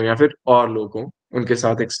seniors हो या फिर और लोग हों, उनके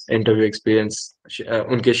साथ इंटरव्यू एक्सपीरियंस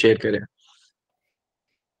उनके शेयर करें.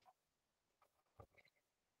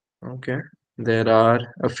 Okay, there are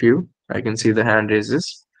a few. I can see the hand raises.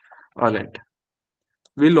 All right,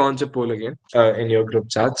 we'll launch a poll again in your group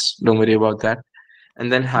chats. Don't worry about that.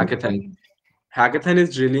 And then hackathon. Hackathon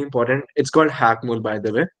is really important. It's called Hackmol, by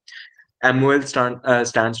the way. MOL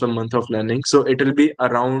stands for month of learning, so it will be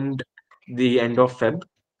around the end of Feb.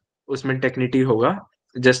 उसमें टेक्निटी होगा.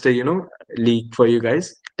 Just leak for you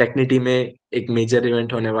guys, टेक्निटी में एक major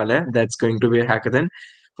event होने वाला है, that's going to be a hackathon.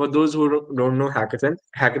 For those who don't know,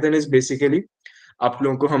 hackathon is basically, आप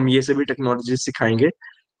लोगों को हम ये सभी टेक्नोलॉजी सिखाएंगे.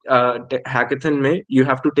 हैकाथन में you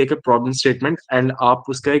have to take a problem statement and आप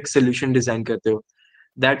उसका एक सोल्यूशन डिजाइन करते हो.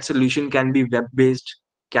 That solution can be web based,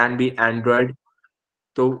 can be Android.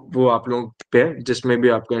 तो वो आप लोगों पे जिसमें भी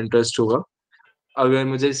आपका इंटरेस्ट होगा. अगर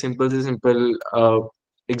मुझे सिंपल से सिंपल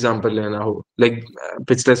एग्जाम्पल लेना हो, लाइक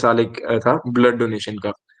पिछले साल एक था ब्लड डोनेशन का.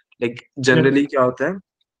 लाइक जनरली क्या होता है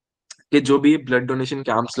कि जो भी ब्लड डोनेशन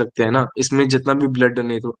कैंप्स लगते हैं ना, इसमें जितना भी ब्लड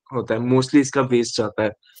डोनेट होता है, मोस्टली इसका वेस्ट जाता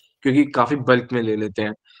है, क्योंकि काफी बल्क में ले लेते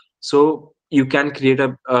हैं. So you can create a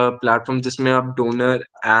platform जिसमें आप डोनर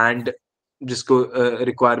एंड जिसको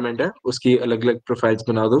रिक्वायरमेंट है उसकी अलग अलग प्रोफाइल्स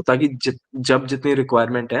बना दो, ताकि जब जितनी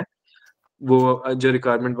रिक्वायरमेंट है, वो जो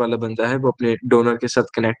रिक्वायरमेंट वाला बंदा है वो अपने डोनर के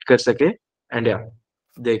साथ कनेक्ट कर सके, एंड या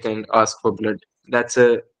they can ask for blood. That's a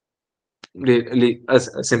really a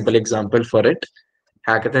simple example for it.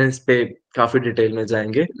 Hackathons पे काफी डिटेल में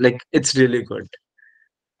जाएंगे. Like it's really good.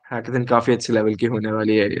 Hackathon काफी अच्छे लेवल की होने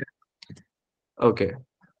वाली है ये. Okay,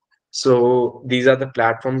 so these are the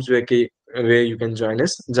platforms where कि way you can join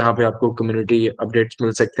us, जहाँ पे आपको community updates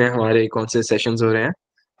मिल सकते हैं, हमारे कौन से sessions हो रहे हैं.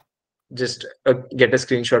 Just get a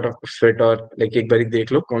screenshot of it और like एक बारी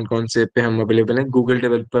देख लो कौन कौन से पे हम available हैं. Google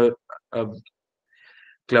Developer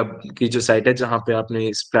क्लब की जो साइट है जहाँ पे आपने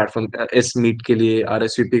इस प्लेटफॉर्म इस मीट के लिए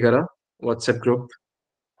RSVP करा. व्हाट्सएप ग्रुप,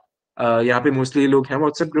 यहाँ पे मोस्टली लोग हैं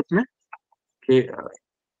व्हाट्सएप ग्रुप में कि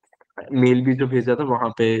मेल भी जो भेजा था वहां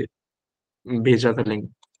पे भेजा था link.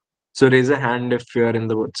 So raise a hand if you are in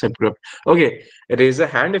the WhatsApp group. Okay, raise a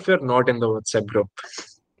hand if you are not in the WhatsApp group.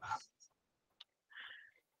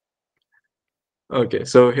 Okay,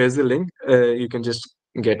 so here's the link. You can just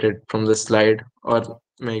get it from the slide, और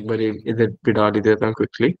मैं एक बार इधर भी डाल ही देता हूँ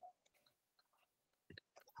quickly.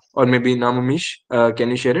 Or maybe Namamish, can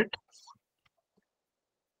you share it?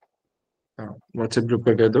 WhatsApp group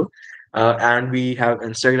पे कर दो. And we have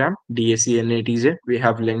Instagram, dscnitj. We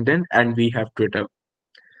have LinkedIn and we have Twitter.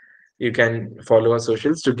 You can follow our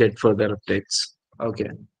socials to get further updates. Okay.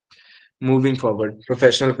 Moving forward,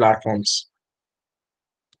 professional platforms.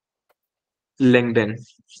 LinkedIn.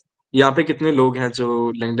 यहाँ पे कितने लोग हैं जो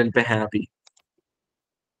LinkedIn पे हैं अभी?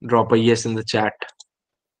 Drop a yes in the chat.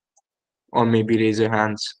 Or maybe raise your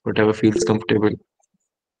hands, whatever feels comfortable.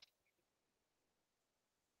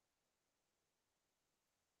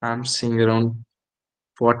 I'm seeing around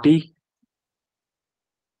 40.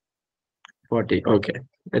 40. Okay.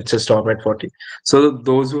 Let's just stop at 40. So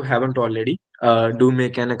those who haven't already, do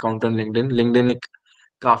make an account on LinkedIn. LinkedIn एक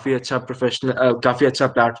काफी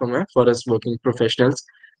अच्छा platform है for us working professionals.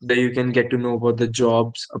 There you can get to know about the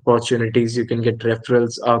jobs, opportunities, you can get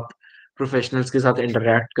referrals up, professionals के साथ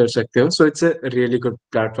interact कर सकते हो. So it's a really good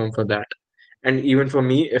platform for that. And even for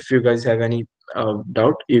me, if you guys have any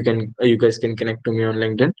doubt, you guys can connect to me on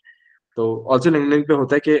LinkedIn. तो also LinkedIn पे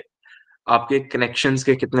होता है कि आपके connections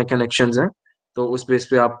के कितने connections हैं, तो उस बेस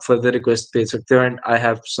पे आप further request भेज सकते हो. And I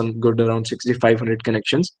have some good around 6,500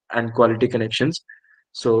 connections and quality connections.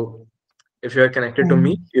 So if you are connected to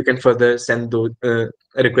me, you can further send those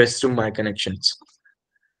requests to my connections.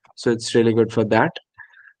 So it's really good for that.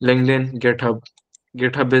 LinkedIn, GitHub.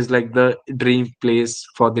 GitHub is like the dream place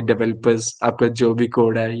for the developers. आपका जो भी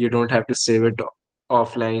code है, you don't have to save it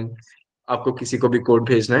offline. आपको किसी को भी code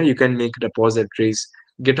भेजना है, you can make repositories.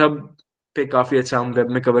 GitHub पे काफी अच्छा हम वेब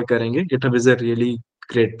में कवर करेंगे. GitHub is a really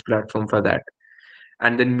great platform for that.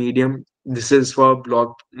 And then Medium, this is for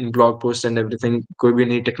blog posts and everything. कोई भी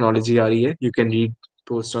नई technology आ रही है, you can read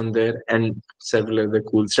posts on there and several other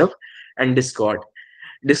cool stuff. And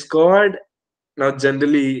Discord now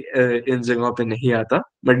generally इन जगहों पे नहीं आता,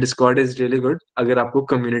 but Discord is really good अगर आपको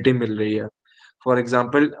community मिल रही है. For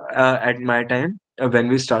example, at my time when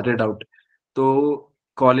we started out, तो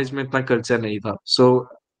कॉलेज में इतना कल्चर नहीं था. So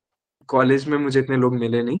कॉलेज में मुझे इतने लोग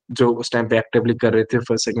मिले नहीं जो उस टाइम पे एक्टिवली कर रहे थे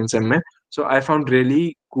फर्स्ट सेकंड सेम में. सो I found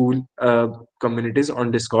really cool communities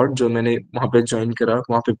on Discord जो मैंने वहां पे ज्वाइन करा,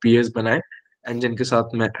 वहां पे पीएस बनाए एंड जिनके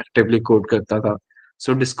साथ मैं एक्टिवली कोड करता था.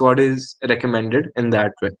 सो Discord is recommended in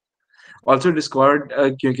that way. Also Discord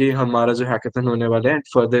क्योंकि हमारा जो हैकाथन होने वाला है,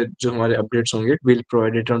 फर्दर जो हमारे अपडेट्स होंगे, will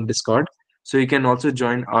provide it on Discord. So you can also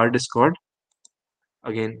join our Discord.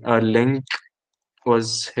 Again link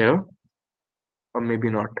was here और मे बी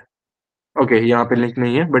नॉट. Okay, यहाँ पे link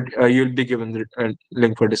नहीं है, but you'll be given the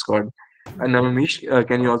link for Discord. And Namish,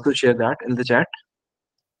 can you also share that in the chat?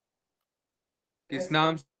 किस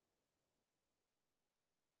नाम?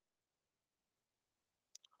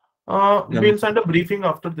 We'll send a briefing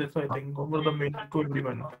after this, I think, over the mail to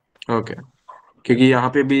everyone. Okay. क्योंकि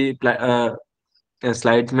यहाँ पे भी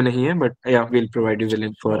slides में नहीं है, but yeah, we'll provide you the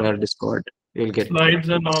link for our Discord. You'll get Slides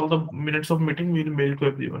and all the minutes of meeting we'll mail to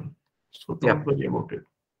everyone. So don't worry about it.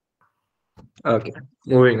 Okay,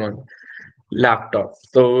 moving on. Laptop.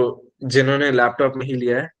 तो जिन्होंने laptop नहीं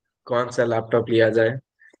लिया है, कौन सा laptop लिया जाए?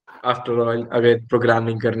 After all अगर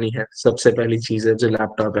प्रोग्रामिंग करनी है, सबसे पहली चीज है जो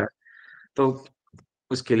लैपटॉप है. तो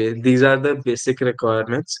उसके लिए these are the basic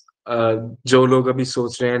requirements. जो लोग अभी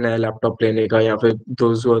सोच रहे हैं नया लैपटॉप लेने का या फिर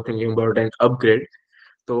those who are thinking about an upgrade,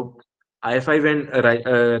 तो i5 and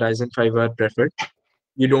Ryzen 5 are preferred.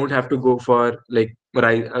 You don't have to go for like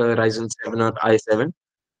Ryzen 7 or i7.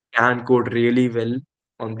 Can code really well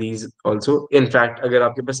on these also. In fact, अगर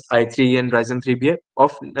आपके पास i3 and Ryzen 3 भी है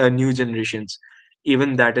of new generations,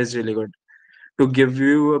 even that is really good. To give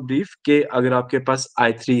you a brief, कि अगर आपके पास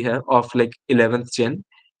i3 है of like 11th gen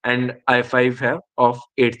and i5 है of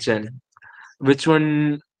 8th gen, which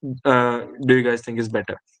one do you guys think is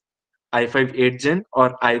better? i5 8th gen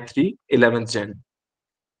or i3 11th gen?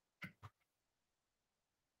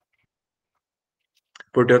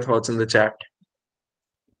 Put your thoughts in the chat.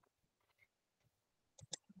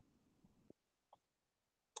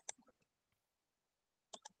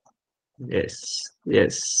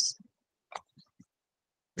 Yes.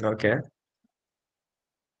 Okay.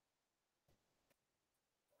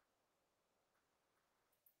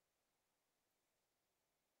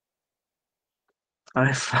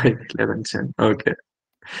 i5 11 Gen. Okay.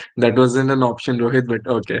 That wasn't an option, Rohit, but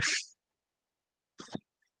okay.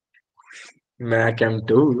 Mac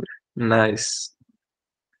M2. Nice.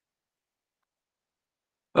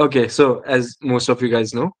 Okay, so as most of you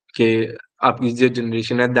guys know कि आपकी जो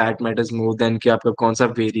generation है that matters more than कि आपका कौन सा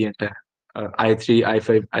variant है i3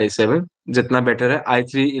 i5 i7 जितना बेटर है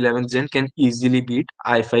i3 11th gen can easily beat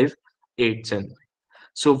i5 8th gen.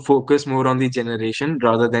 So focus more on the generation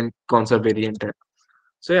rather than कौन सा वेरिएंट है.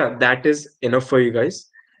 So yeah, that is enough for you guys.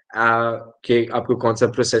 कि आपको कौन सा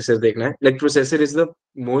प्रोसेसर देखना है. Like processor is the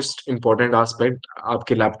most important aspect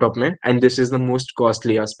आपके लैपटॉप में and this is the most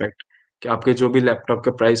costly aspect. कि आपके जो भी लैपटॉप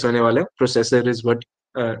का प्राइस होने वाला है, processor is what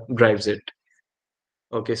drives it.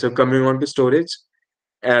 Okay, so coming on to storage,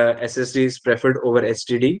 SSD is preferred over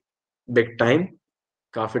HDD. Big time.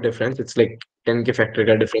 काफी डिफरेंस, इट्स लाइक 10 के फैक्टर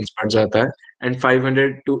का डिफरेंस पड़ जाता है. And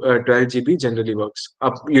 500 to 12 GB generally works.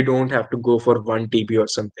 Up, you don't have to go for 1 TB or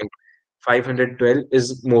something. 512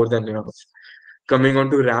 is more than enough. Coming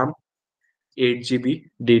on to RAM, 8 GB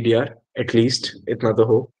DDR at least, इतना तो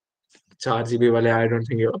हो. 4 GB वाले I don't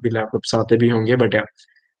think अभी laptops आते भी होंगे, but या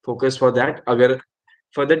focus for that. अगर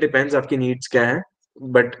फर्दर डिपेंड्स आपकी नीड्स क्या है,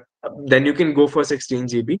 but then you can go for 16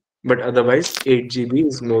 GB, but otherwise 8 GB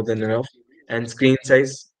is more than enough. And screen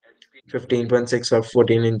size 15.6 or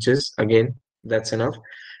 14 inches, again that's enough.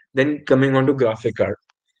 Then coming on to graphic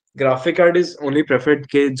card is only preferred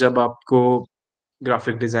के जब आपको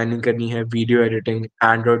graphic designing करनी है, video editing,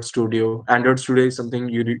 Android Studio is something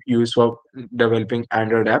you use for developing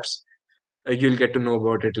Android apps. You'll get to know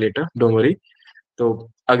about it later, don't worry. तो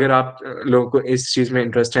अगर आप लोगों को इस चीज में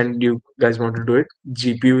इंटरेस्ट है and you guys want to do it,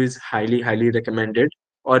 GPU is highly recommended.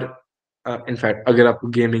 और इनफैक्ट अगर आपको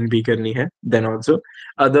गेमिंग भी करनी है then also.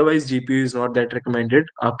 Otherwise GPU is not that recommended.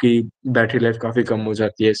 आपकी बैटरी लाइफ काफी कम हो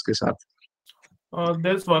जाती है इसके साथ.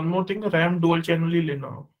 There's one more thing, RAM dual channel ही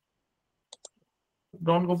लेना.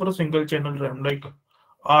 Don't go for a single channel RAM. Like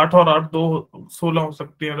 8 और 8 दो 16 हो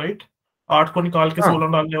सकती है, राइट? 8 को निकाल के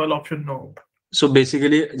 16 डालने वाला ऑप्शन ना हो. सो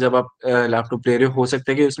बेसिकली जब आप लैपटॉप ले रहे हो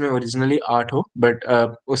सकता है कि उसमें ओरिजिनली 8 हो, बट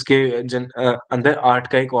उसके अंदर 8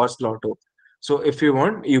 का एक और स्लॉट हो. So if you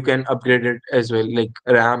want you can upgrade it as well, like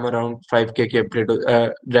RAM around 5K की upgrade.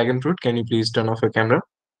 Dragon fruit, can you please turn off your camera?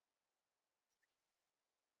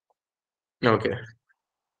 Okay.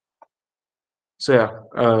 सो या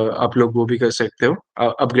आप लोग वो भी कर सकते हो,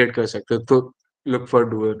 अपग्रेड कर सकते हो. तो लुक फॉर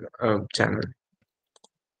डुअल चैनल.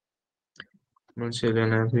 मुझे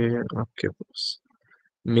लेना भी है आपके पास.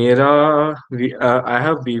 मेरा आई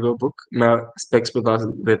हैव वीवो बुक. मैं स्पेक्स बता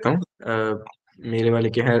देता हूँ. मेरे वाले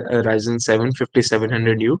के हैं Ryzen 7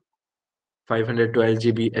 5700U, 512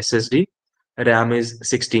 GB SSD. RAM is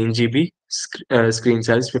 16 GB. Screen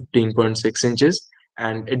size 15.6 inches,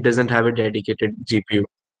 and it doesn't have a dedicated GPU.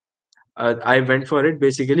 I went for it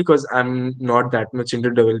basically because I'm not that much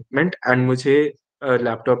into development, and मुझे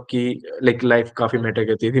laptop की like life काफी matter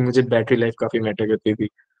करती थी, मुझे battery life काफी matter करती थी.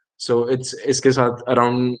 So it's इसके साथ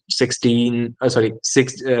अराउंड 6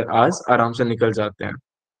 आवर्स आराम से निकल जाते हैं.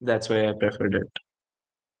 That's why I preferred it.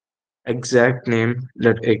 Exact name,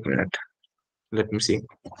 एक मिनट, लेट मी सी,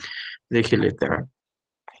 देख ही लेते हैं.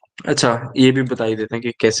 अच्छा, ये भी बता ही देते हैं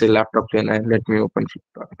कि कैसे लैपटॉप लेना है. Let me open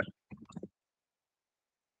Flipkart.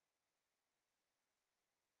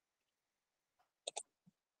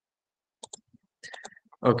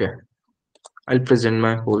 Okay, I'll present my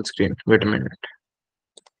whole screen. Wait a minute.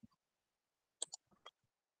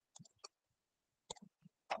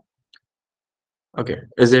 Okay,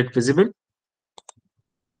 is it visible?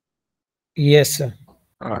 Yes, sir.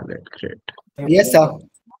 All right, great. Yes, sir.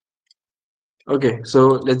 Okay, so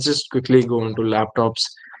let's just quickly go on to laptops.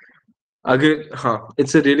 अगर हाँ,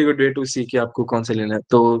 it's a really good way to see कि आपको कौन सा लेना है.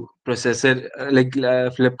 तो processor like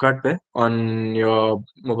Flipkart पे on your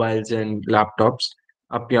mobiles and laptops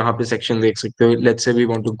आप यहाँ पे सेक्शन देख सकते हो. Let's say we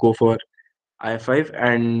want to go for i5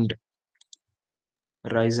 and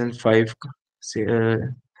Ryzen 5 से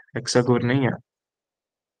हेक्सा कोर नहीं है,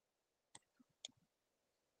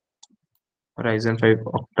 Ryzen 5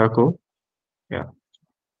 octa core. Yeah.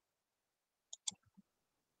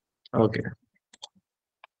 Okay.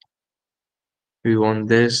 We want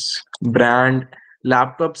this brand.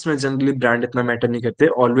 Laptops में जनरली ब्रांड इतना मैटर नहीं करते.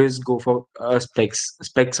 ऑलवेज गो फॉर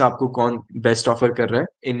स्पेक्स आपको कौन बेस्ट ऑफर कर रहा है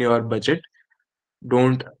in your budget.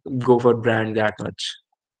 Don't go for brand that much.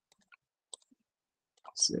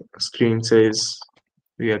 Screen says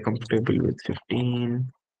we are comfortable with 15.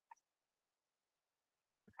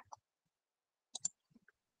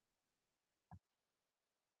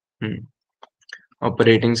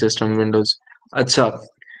 Operating system Windows. अच्छा,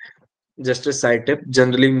 just a side tip.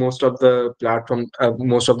 Generally, most of the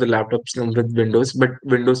laptops come with Windows, but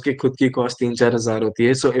Windows की खुद की cost 3-4 हज़ार होती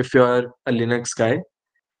है. So if you are a Linux guy,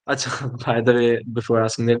 अच्छा, by the way, before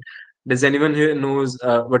asking that, does anyone here knows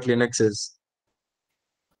what Linux is?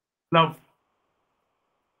 Love.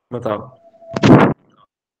 बताओ.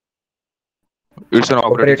 It's an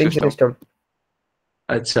operating system.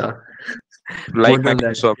 अच्छा, Like more than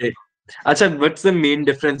that. Microsoft. अच्छा, what's the main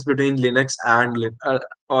difference between Linux and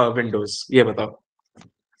Windows? ये बताओ.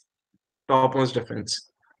 Topmost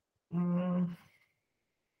difference.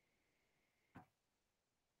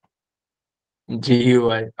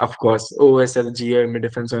 GUI, of course. OS and GUI में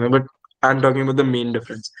difference होना, but I'm talking about the main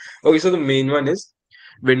difference. Okay, so the main one is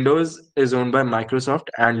Windows is owned by Microsoft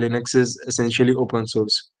and Linux is essentially open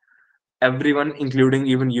source. Everyone, including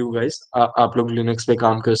even you guys, आप लोग Linux पे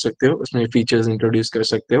काम कर सकते हो, उसमें features introduce कर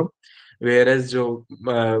सकते हो. Whereas जो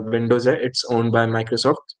Windows है, it's owned by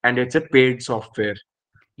Microsoft and it's a paid software.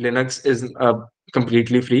 Linux is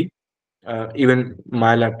completely free. Even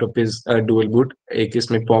my laptop is dual boot. एक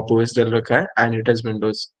इसमें Pop OS डल रखा है and it has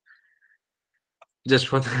Windows. Just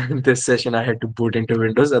for this session, I had to boot into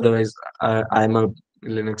Windows. Otherwise, I'm a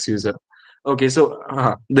Linux user. Okay, so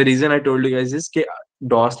the reason I told you guys is कि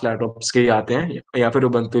DOS laptops के आते हैं या फिर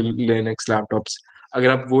Ubuntu Linux laptops. अगर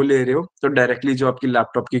आप वो ले रहे हो तो डायरेक्टली जो आपकी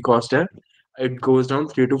लैपटॉप की कॉस्ट है it goes down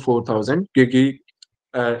 3 to 4,000 क्योंकि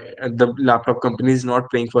the laptop company is not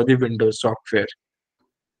paying for the Windows software.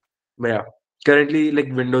 But yeah, currently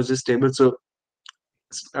like Windows is stable, so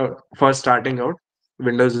for starting out,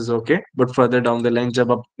 Windows is okay. But further down the line,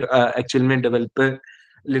 जब आप actual में developer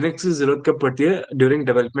Linux की जरूरत कब पड़ती है during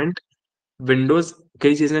development, Windows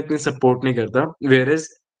कई चीजें इतनी support नहीं करता, whereas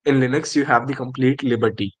in Linux you have the complete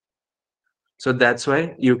liberty. So that's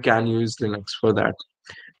why you can use Linux for that.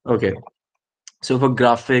 Okay. So for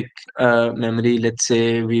graphic memory, let's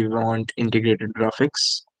say we want integrated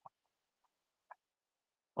graphics,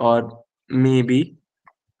 or maybe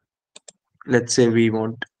let's say we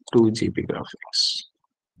want 2 GB graphics.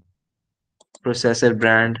 Processor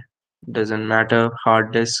brand doesn't matter.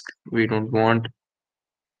 Hard disk we don't want.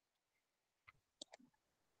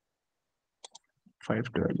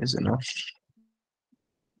 512 is enough.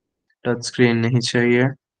 Touch screen नहीं चाहिए.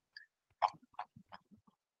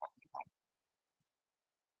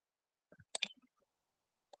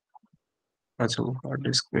 अच्छा वो hard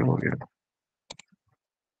disk पे हो गया.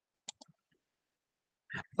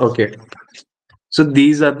 Okay. So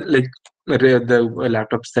these are like the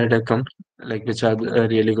laptops that have come, like which are a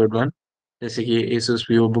really good one. जैसे कि Asus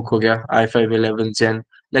VivoBook हो गया, i5 11th Gen.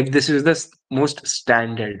 Like this is the most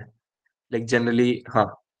standard. Like generally,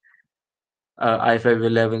 i5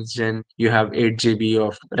 11th Gen, you have 8 GB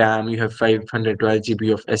of RAM, you have 512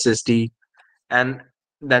 GB of SSD, and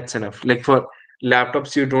that's enough. Like for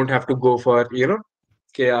laptops, you don't have to go for,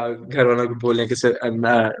 कि घर वालों को बोलें कि sir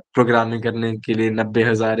programming करने के लिए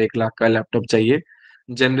 90,000 1 लाख का लैपटॉप चाहिए.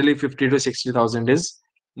 Generally 50 to 60,000 is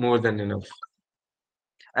more than enough.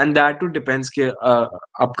 And that too depends कि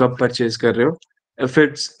आप कब परचेज कर रहे हो. If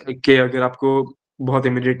it's कि अगर आपको बहुत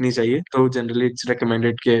इमीडिएट नहीं चाहिए तो जनरली इट्स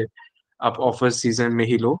रिकमेंडेड कि आप ऑफर सीजन में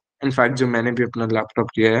ही लो. इनफैक्ट जो मैंने भी अपना लैपटॉप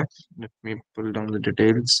लिया है, let me pull down the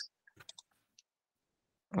details.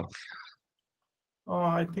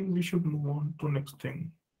 I think we should move on to next thing.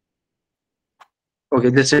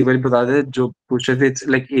 Okay, जैसे एक बार बता दे जो पूछ रहे थे, इट्स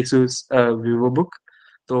लाइक Asus VivoBook,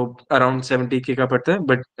 तो अराउंड 70K का पड़ता है,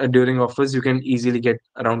 but during offers you can easily get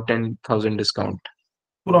around 10,000 discount.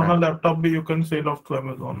 पुराना लैपटॉप भी you can sell off to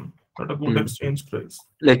Amazon at a good exchange price.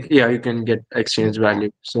 Like yeah, you can get exchange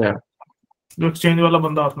value. So yeah. जो exchange वाला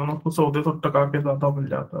बंदा आता है ना, उसको सौदे तो टका के ज्यादा मिल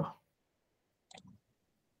जाता है.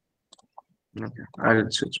 Okay, I'll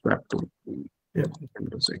switch back to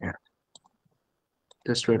Windows again.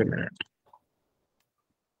 Just wait a minute.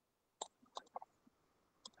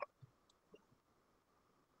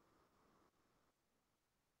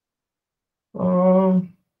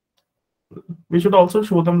 We should also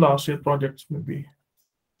show them last year projects, maybe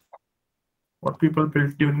what people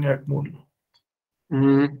built during Agmul.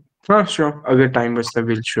 Sure. Agar time bachta,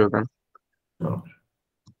 we'll show them. Yeah.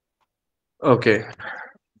 Okay.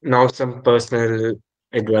 Now some personal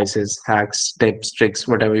advices, hacks, tips, tricks,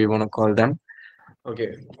 whatever you want to call them. Okay.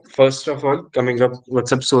 First of all, coming up,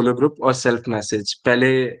 WhatsApp solo group or self message.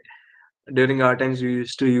 Pehle during our times we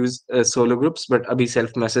used to use solo groups, but abhi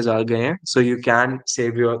self message aa gaye hain, so you can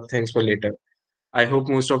save your things for later. I hope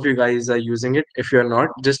most of you guys are using it. If you're not,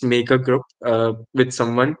 just make a group with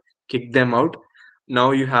someone, kick them out.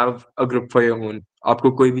 Now you have a group for your own.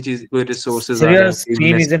 आपको कोई भी चीज, कोई resources Sir, आ रहे your हैं,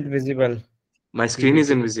 screen isn't visible. My screen is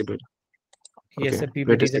invisible. Yes, Okay, sir. wait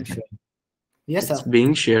PPT a isn't second. showing. Yes, It's sir.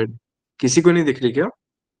 being shared. किसी को नहीं दिख रही क्या?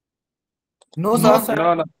 No, No, sir. sir.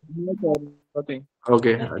 No, nothing.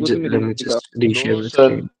 Okay, let me just reshare my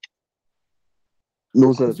screen.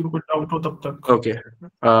 No, sir. किसी को कोई doubt हो तब तक. Okay,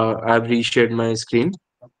 I've reshared my screen.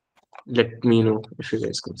 Let me know if you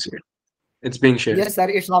guys can see it. It's being shared. Yes, sir.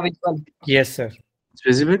 It's now visible. Yes, sir. It's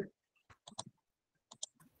visible?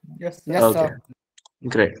 Yes, yes, Okay, sir.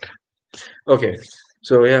 great. Okay,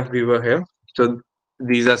 so yeah, we were here. So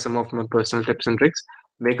these are some of my personal tips and tricks.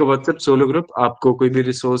 Make a WhatsApp solo group. आपको कोई भी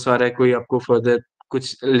resource आ रहा है, कोई आपको further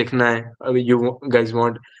कुछ लिखना है, you guys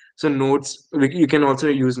want. So notes, you can also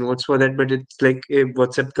use notes for that, but it's like a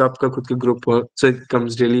WhatsApp का आपका खुद का group हो, so it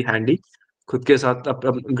comes really handy. खुद के साथ आप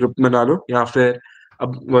ग्रुप बना लो, या फिर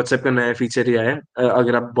अब WhatsApp का नया फीचर ही आया है,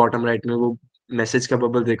 अगर आप बॉटम राइट में वो मैसेज का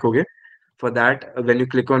बबल देखोगे, for that when you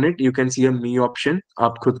click on it you can see a me option.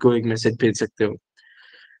 आप खुद को एक मैसेज भेज सकते हो.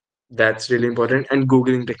 That's really important. And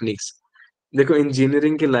googling techniques. देखो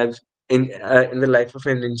इंजीनियरिंग के life in the life of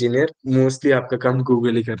an engineer mostly आपका काम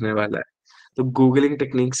गूगल ही करने वाला है. तो googling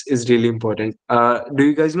techniques is really important. Do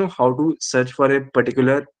you guys know how to search for a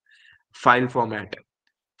particular file format?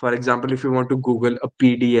 For example, if you want to Google a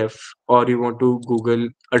PDF or you want to Google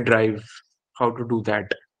a drive, how to do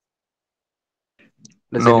that?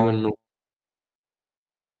 Does No. anyone know?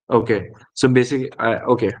 Okay, so basically,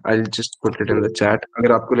 okay, I'll just put it in the chat.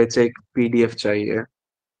 अगर आपको let's say एक PDF चाहिए,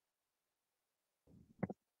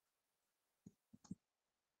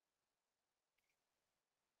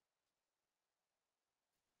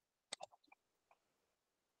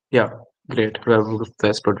 yeah, great,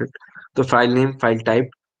 that's put it. तो file name, file type,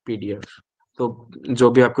 PDF. तो जो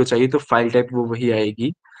भी आपको चाहिए तो फाइल टाइप वो वही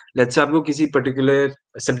आएगी. लेट्स से आपको किसी पर्टिकुलर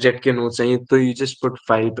सब्जेक्ट के नोट्स चाहिए तो you just put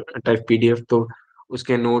file type PDF, तो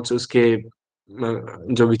उसके नोट्स, उसके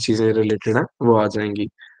जो भी चीजें रिलेटेड है वो आ जाएंगी.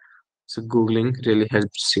 So googling really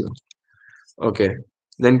helps you. Okay,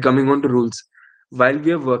 then coming on to rules. While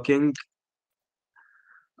we are working,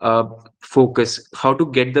 focus how to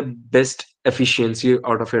get the best efficiency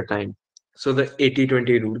out of your time. So the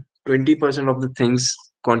 80-20 rule, 20% of the things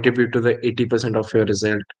contribute to the 80% of your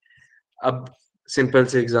result. अब simple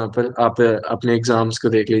से example, आप अपने exams को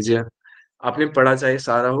देख लीजिए. आपने पढ़ा चाहे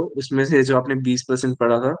सारा हो, उसमें से जो आपने 20%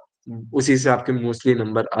 पढ़ा था उसी से आपके मोस्टली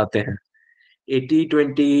नंबर आते हैं.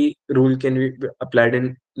 80-20 rule can be applied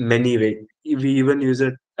in many way. We even use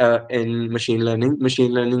it in machine learning.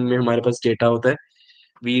 Machine learning में हमारे पास डेटा होता है.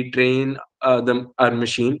 We train our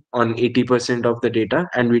machine on 80% of the data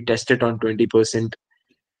and we test it on 20%.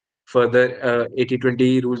 Further,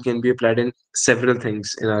 80-20 rule can be applied in several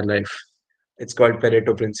things in our life. It's called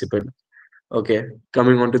Pareto principle. Okay,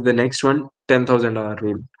 coming on to the next one, 10,000 hour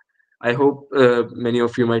rule. I hope many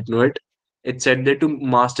of you might know it. It said that to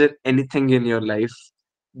master anything in your life,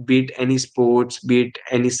 be it any sports, be it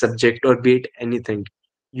any subject, or be it anything,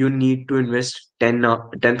 you need to invest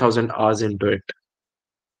 10,000 hours into it.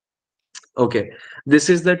 Okay, this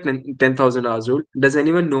is the 10,000 hours rule. Does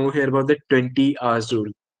anyone know here about the 20 hours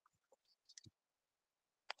rule?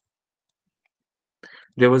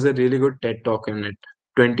 There was a really good TED talk in it.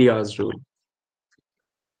 20 hours rule.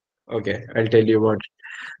 Okay, I'll tell you about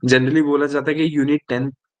it. Generally बोला जाता है कि you need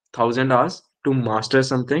 10,000 hours to master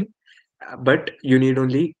something, but you need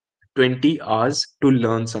only 20 hours to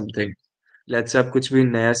learn something. Let's say आप कुछ भी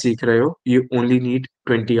नया सीख रहे हो, you only need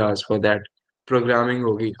 20 hours for that. Programming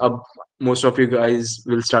होगी. अब most of you guys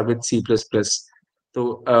will start with C++.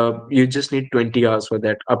 So you just need 20 hours for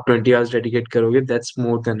that. अब 20 hours dedicate करोगे, that's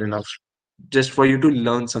more than enough. Just for you to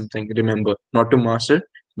learn something, remember, not to master,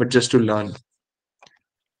 but just to learn.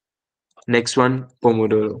 Next one,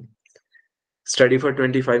 Pomodoro. Study for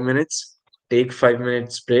 25 minutes, take 5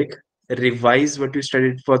 minutes break, revise what you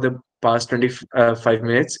studied for the past 25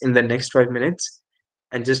 minutes in the next 5 minutes,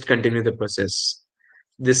 and just continue the process.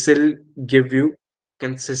 This will give you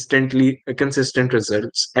consistent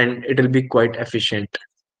results, and it will be quite efficient.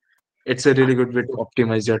 It's a really good way to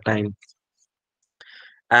optimize your time.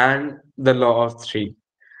 And the law of three.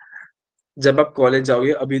 जब आप college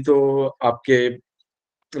जाओगे, अभी तो आपके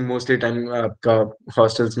mostly time आपका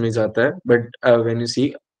hostels में जाता है, but when you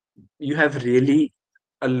see, you have really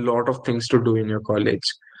a lot of things to do in your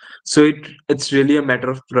college. So it's really a matter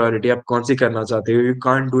of priority. आप कौन सी करना चाहते हो? You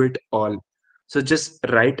can't do it all. So just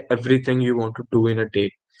write everything you want to do in a day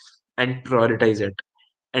and prioritize it.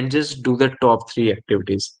 And just do the top 3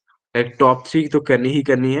 activities. Like top 3 तो करनी ही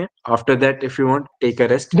करनी है. After that, if you want, take a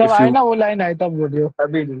rest. जब If आए you ना वो line आए तब बोलियो,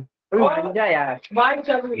 अभी नहीं, अभी बन जा यार, बाइक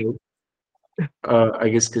चल रही है। I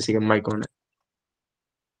guess किसी का mic on है.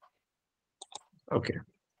 Okay.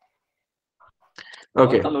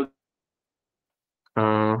 Okay.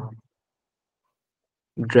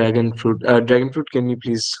 Dragon fruit, can you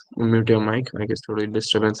please mute your mic? I guess थोड़ी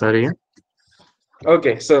disturbance आ रही है.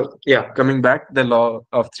 Okay, so yeah, coming back, the law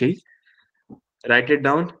of three. Write it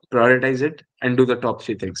down, prioritize it, and do the top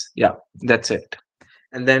three things. Yeah, that's it.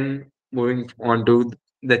 And then moving on to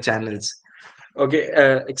the channels. Okay,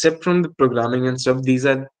 except from the programming and stuff, these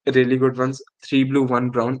are really good ones. 3 blue, 1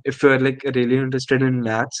 brown. If you're like really interested in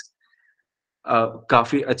maths,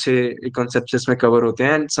 काफी अच्छे concepts इसमें cover होते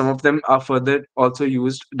हैं, and some of them are further also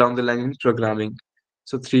used down the line in programming.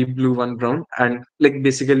 So 3 blue, 1 brown, and like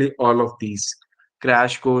basically all of these.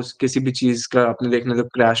 Crash course किसी भी चीज का आपने देखना तो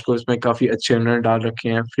क्रैश कोर्स में काफी अच्छे उन्होंने डाल रखे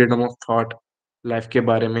हैं. फ्रीडम ऑफ थॉट लाइफ के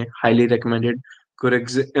बारे में highly recommended.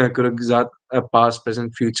 कुरगजात past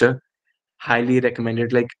present future highly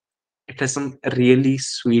recommended. Like it has some really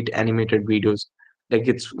sweet animated videos. Like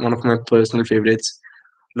it's one of my personal favorites.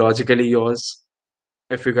 Logically yours,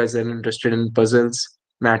 if you guys are interested in puzzles.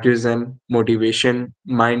 Matthews and motivation,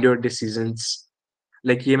 mind your decisions.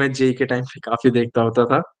 Like ये मैं जे के time पे काफी देखता होता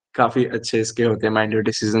था. काफी अच्छे इसके होते हैं माइंड योर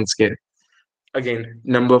डिसीजंस के. Again,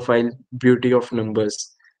 number 5, beauty of numbers.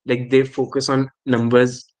 Like they focus on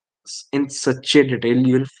numbers in such a detail,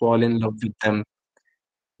 you'll fall in love with them.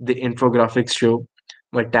 The infographics show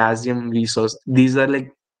potassium resource. These are like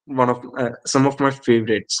one of some of my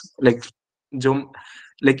favorites. Like jo,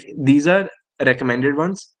 like these are recommended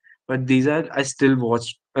ones, but these are I still watch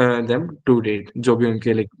them to date. जो भी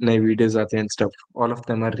उनके like नए videos आते हैं and stuff, all of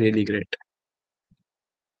them are really great.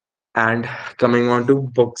 And coming on to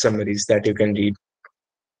book summaries that you can read.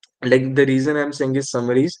 Like the reason I'm saying is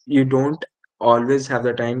summaries, you don't always have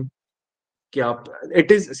the time कि आप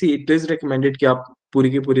it is recommended कि आप पूरी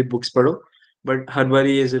की पूरी books पढ़ो, but हर बार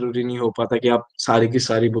ये जरूरी नहीं हो पाता कि आप सारी की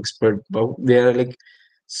सारी बुक्स पढ़ पाओ. There are like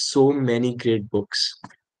so many great books.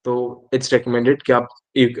 तो इट्स रिकमेंडेड कि आप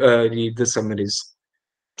read the summaries.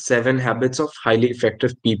 7 habits of highly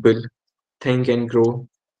effective people, think and grow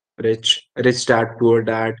rich dad poor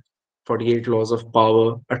dad, 48 laws of power,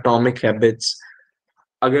 atomic habits.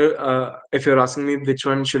 Agar if you're asking me which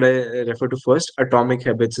one should I refer to first, Atomic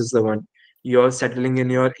Habits is the one. You're settling in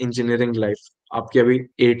your engineering life. आपके अभी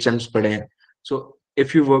 8 sems पड़े हैं. So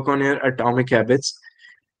if you work on your Atomic Habits,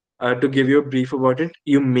 to give you a brief about it,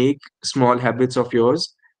 you make small habits of yours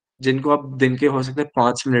जिनको आप दिन के हो सकते हैं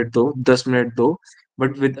 5 मिनट दो, 10 मिनट दो,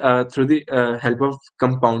 but with through the help of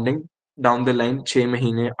compounding down the line 6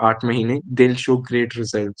 महीने, 8 महीने, they'll show great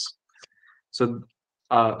results. So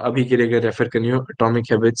अभी के लिए अगर रेफर करनी हो, Atomic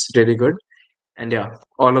Habits, really good. And yeah,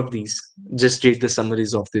 all of these, just read the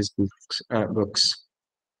summaries of these books.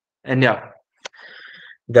 And yeah,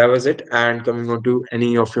 that was it. And coming on to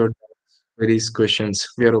any of your queries, questions,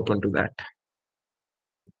 we are open to that.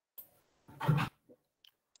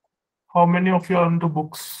 How many of you are into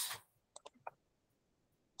books?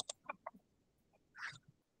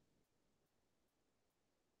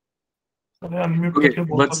 Okay,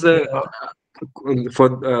 what's the for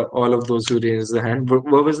all of those who raised the hand,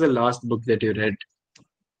 what was the last book that you read?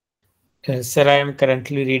 Sir, I am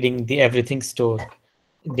currently reading The Everything Store,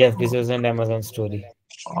 Jeff Bezos and Amazon story.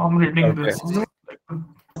 I'm reading this.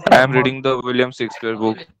 I am reading the William Shakespeare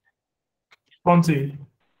book. कौन सी?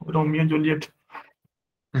 Romeo and Juliet.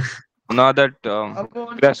 ना that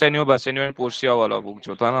Bassanio and Portia वाला book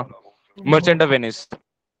जो था ना, Merchant of Venice.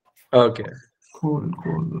 Okay. Cool.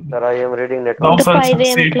 Sir, I am reading that. Now, The sir, 5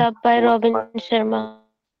 AM same. Club by Robin Sharma.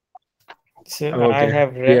 So Okay. I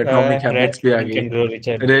have Atomic read Habits भी आ Think गई. and Grow Rich.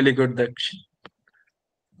 Really good, Daksh.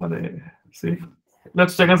 अरे, see.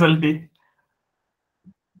 Let's take a selfie.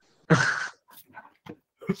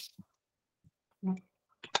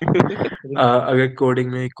 अगर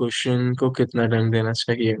coding में question को कितना time देना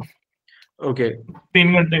चाहिए? Okay.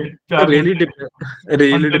 3 घंटे, 4 Really घंटे.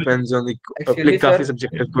 really Until- depends on the Actually, like काफी sir-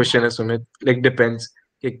 subjective question है सुमित. Like depends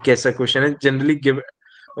कि कैसा question है. Generally give.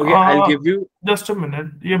 Okay, I'll give you. Just a minute.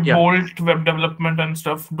 ये Yeah. Bolt web development and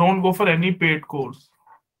stuff. Don't go for any paid course.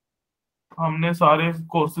 हमने सारे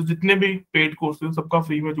courses जितने भी पेड कोर्सेज सबका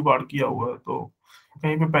फ्री में जुगाड़ किया हुआ है, तो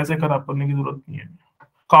कहीं पे पैसे खराब करने की जरूरत नहीं है.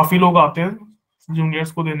 काफी लोग आते हैं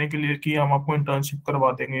जूनियर्स को देने के लिए कि हम आपको इंटर्नशिप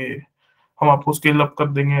करवा देंगे, हम आपको स्केल अप कर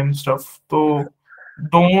देंगे एंड स्टफ. तो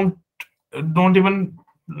don't even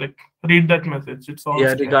like read that message. It's all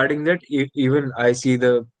Yeah, scam. regarding that, even I see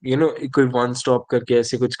the कोई one stop करके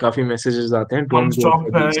ऐसे कुछ काफी messages आते हैं. One Don't go stop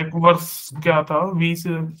for है. these. एक वर्ष क्या था, वी से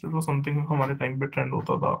समथिंग हमारे टाइम पे ट्रेंड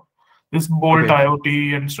होता था. This Bolt Okay. IoT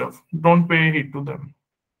and stuff. Don't pay heed to them.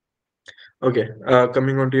 Okay,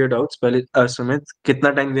 coming on to your doubts, पहले सुमित कितना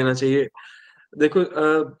टाइम देना चाहिए? देखो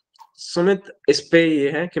सुमित, इस पे ये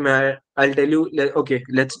है कि मैं I'll tell you. Okay,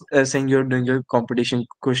 let's saying you're doing a competition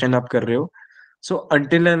question आप कर रहे हो, सो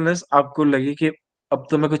until unless आपको लगे कि अब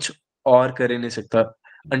तो मैं कुछ और कर ही नहीं सकता,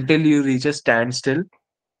 until you reach a standstill,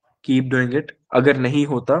 keep doing it. अगर नहीं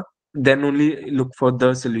होता then only look for the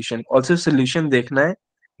solution. Also solution देखना है,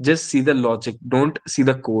 just see the logic, don't see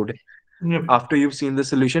the code. Yep. After you've seen the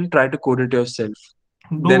solution, try to code it yourself.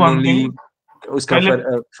 Do Then one only thing. उसका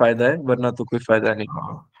पहले फायदा है, वरना तो कोई फायदा नहीं.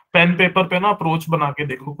 पेन पेपर पे ना अप्रोच बना के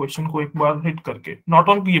देखो क्वेश्चन को एक बार हिट करके, not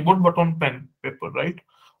on keyboard but on pen paper, right?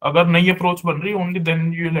 अगर नई अप्रोच बन रही only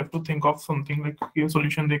then you will have to think of something like ये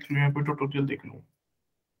सॉल्यूशन देख लूं या कोई ट्यूटोरियल देख लूं.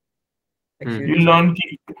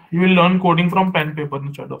 You will learn coding from pen paper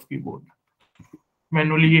instead of keyboard.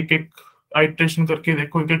 Manually एक एक आइटरेशन करके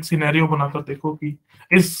देखो, एक एक सिनेरियो बनाकर देखो कि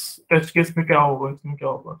इस टेस्ट केस में क्या होगा, इसमें क्या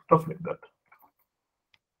होगा, stuff like that.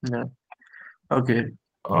 Okay,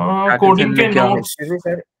 coding के क्या है? नोट्स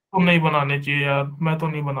तो नहीं बनाने चाहिए यार, मैं तो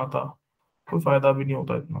नहीं बनाता, कोई फायदा भी नहीं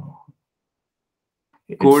होता इतना.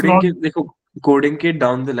 कोडिंग के देखो, कोडिंग के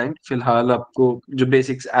डाउन द लाइन फिलहाल आपको जो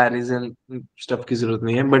बेसिक्स एरेज एंड स्टफ की जरूरत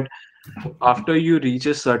नहीं है, but after you reach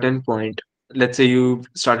a certain point, let's say you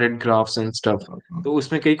started graphs and stuff, तो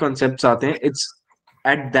उसमें कई कॉन्सेप्ट्स आते हैं. It's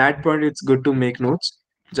at that point it's good to make notes,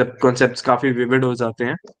 जब कॉन्सेप्ट्स काफी विविड हो जाते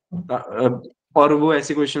हैं. और वो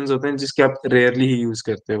ऐसे क्वेश्चंस होते हैं जिसके आप रेयरली ही यूज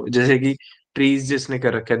करते हो, जैसे कि ट्रीज जिसने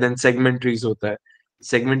कर रखा है, देन सेगमेंट ट्रीज होता है.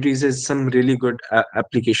 Segment trees is some really good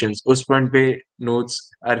applications. उस पॉइंट पे notes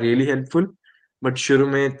are really helpful, but शुरू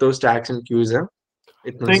में तो stacks and queues है,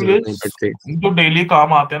 इतना जरूरत नहीं पड़ती. जो डेली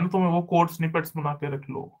काम आते हैं ना, तुम्हें वो कोड स्निपेट्स बना के रख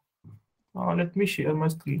लो. Let me share my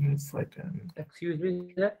screen if I can. Excuse me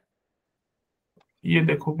sir, ये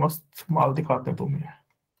देखो मस्त माल दिखाते हैं तुम्हें.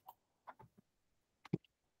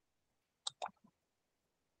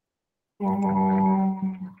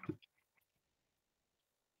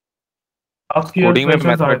 कोडिंग में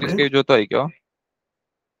मैथमेटिक्स की जो तो है क्या?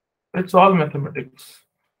 It's all mathematics.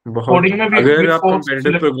 बहुत. कोडिंग में भी अगर आप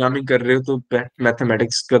कंपैरेटिव प्रोग्रामिंग कर रहे हो तो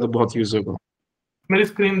मैथमेटिक्स का तो बहुत यूज होगा. मेरी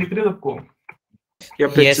स्क्रीन दिख रही है सबको?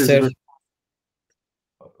 Yes sir.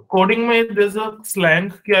 कोडिंग में देयर इज अ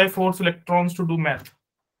स्लैंग कि आई force electrons to do math.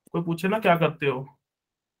 कोई पूछे ना क्या करते हो,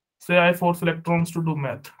 से आई force electrons to do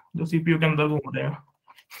math, जो सीपीयू के अंदर घूम रहे हैं.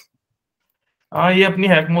 ये अपनी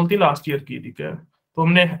हैकमोल थी लास्ट ईयर की, ठीक है? तो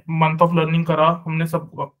हमने मंथ ऑफ लर्निंग करा, हमने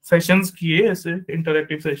सब सेशंस किए ऐसे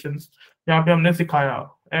इंटरैक्टिव सेशंस, जहाँ पे हमने सिखाया,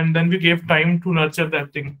 and then we gave time to nurture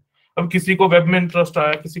that thing. अब किसी को वेब में इंटरेस्ट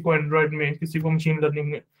आया, किसी को एंड्रॉइड में, किसी को मशीन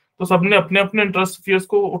लर्निंग में, तो सबने अपने अपने इंटरेस्ट स्फीयर्स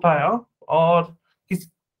को उठाया और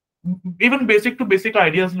even basic to basic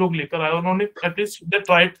ideas लोग लेकर आए, उन्होंने at least they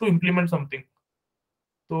tried to implement something.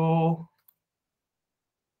 तो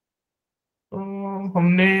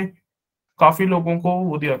हमने काफी लोगों को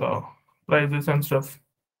वो दिया था प्राइजेस एंड स्टफ.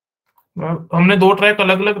 हमने 2 ट्रैक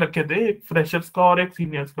अलग अलग रखे थे, एक फ्रेशर्स का और एक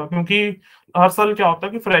सीनियर्स का, क्योंकि हर साल क्या होता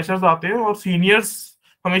है कि फ्रेशर्स आते हैं और सीनियर्स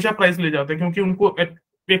हमेशा प्राइज ले जाते हैं, क्योंकि उनको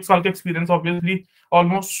 1 साल का experience, obviously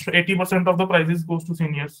almost 80% of the prices goes to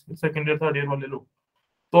seniors, second year third year वाले लोग.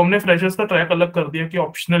 तो हमने फ्रेशर्स का ट्रैक अलग कर दिया कि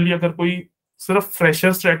ऑप्शनली अगर कोई सिर्फ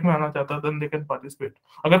फ्रेशर्स ट्रैक में आना चाहता है देन दे कैन पार्टिसिपेट.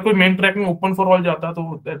 अगर कोई मेन ट्रैक में ओपन फॉर ऑल जाता है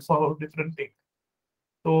तो दैट्स ऑल डिफरेंट थिंग.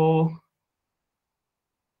 तो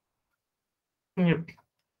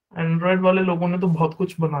एंड्रॉइड वाले लोगों ने तो बहुत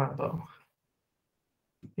कुछ बनाया था.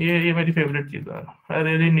 ये मेरी फेवरेट चीज है. I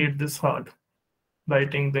really need this hard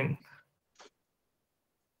writing thing.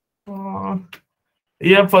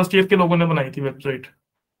 ये अब फर्स्ट ईयर के लोगों ने बनाई थी वेबसाइट,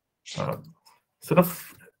 सिर्फ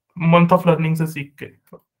मंथ ऑफ लर्निंग से सीख के.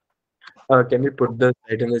 Can you put the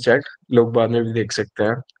site in the chat, लोग बाद में भी देख सकते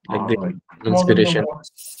हैं, like the inspiration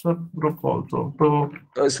group also.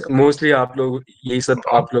 तो मोस्टली आप लोग यही सब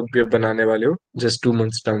आप लोग भी बनाने वाले हो just 2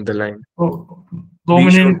 months down the line. 2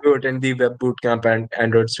 महीने to attend the web boot camp and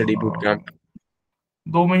android study boot camp.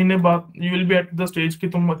 2 महीने बाद you will be at the stage कि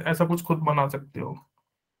तुम ऐसा कुछ खुद बना सकते हो.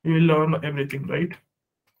 You will learn everything, right?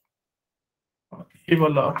 ये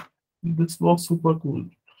वाला दिस वाज सुपर कूल.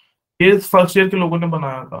 ये फर्स्ट ईयर के लोगों ने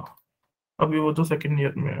बनाया था, अभी वो तो सेकंड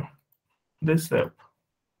ईयर में है. दिस ऐप,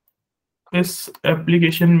 इस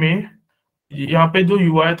एप्लीकेशन में यहाँ पे जो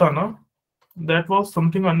यूआई था ना, that was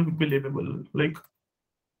something unbelievable. Like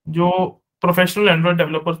जो प्रोफेशनल एंड्रॉइड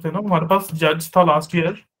डेवलपर्स थे ना, हमारे पास जज था last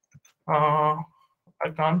year,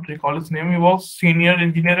 I can't recall his name, he was senior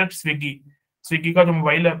engineer eight Swiggy का जो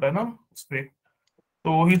मोबाइल ऐप है ना उसपे.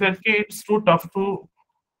 तो ही सेड कि it's to tough to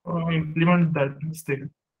implement that thing.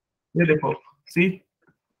 ये देखो, सी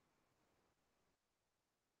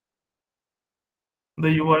the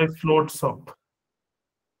UI floats up.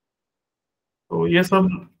 तो ये सब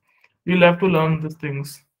you'll have to learn these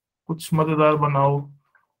things. कुछ मजेदार बनाओ,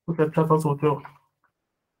 कुछ अच्छा सा सोचो,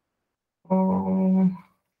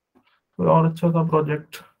 कोई और अच्छा सा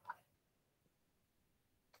प्रोजेक्ट.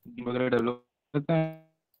 वगैरह डेवलप करते हैं।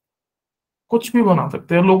 कुछ भी बना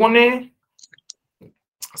सकते हैं। लोगों ने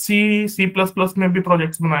C++ में भी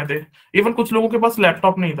प्रोजेक्ट्स बनाए थे। इवन कुछ लोगों के पास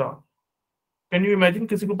लैपटॉप नहीं था। कैन यू इमेजिन,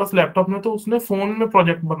 किसी के पास लैपटॉप नहीं तो उसने फोन में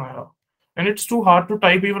प्रोजेक्ट बनाया। And it's to hard to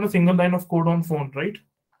type even a single line of code on phone, right?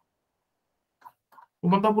 वो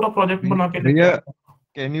बंदा पूरा प्रोजेक्ट बना के लेके भैया, आया।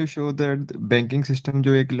 Can you show that banking system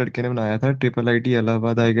जो एक लड़के ने बनाया था IIIT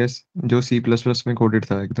इलाहाबाद आई गेस, जो C++ में कोडेड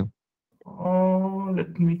था एकदम?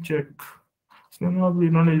 Let me check.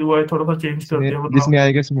 इन्होंने UI थोड़ा सा चेंज कर दिया वरना। जिसने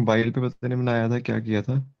आई गेस मोबाइल पे पता नहीं बनाया था, क्या किया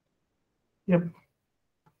था? Yep.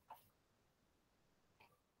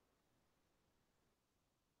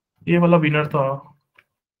 ये वाला विनर था।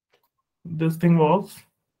 This thing was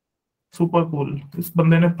super cool. इस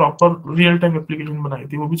बंदे ने प्रॉपर रियल टाइम एप्लीकेशन बनाई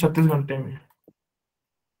थी, वो भी 36 घंटे में।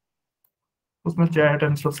 उसमें चैट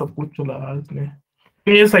एंड सब कुछ चलाया इसने।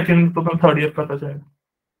 तो ये सेकंड तो थर्ड ईयर का था शायद।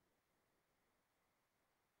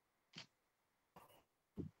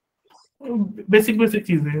 बेसिक बेसिक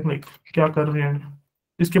चीजें लाइक क्या कर रहे हैं,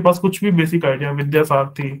 इसके पास कुछ भी basic idea, Vidya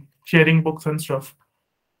Sarathi, sharing books and stuff.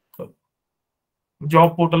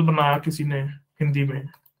 Job portal बनाया किसी ने हिंदी में,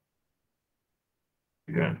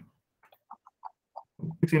 ठीक है।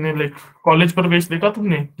 किसी ने लाइक कॉलेज प्रवेश देखा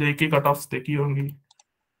तुमने, जेईई कट ऑफ्स देखी होंगी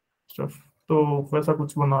स्टफ, तो वैसा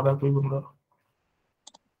कुछ बना रहा है कोई बंदा।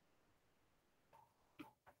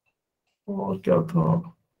 और क्या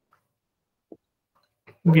था,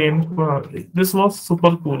 game. This was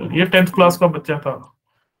super cool. ये 10th क्लास का बच्चा था,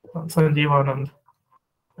 संजीव आनंद,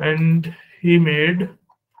 and he made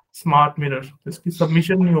smart mirror. इसकी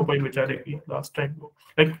सबमिशन नहीं हो पाई बेचारे की लास्ट टाइम को,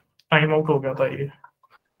 लाइक टाइम आउट हो गया था ये।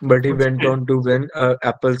 But he went on to win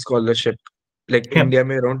Apple scholarship. Like Yeah. India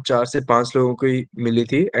में अराउंड 4 से 5 लोगों को ही मिली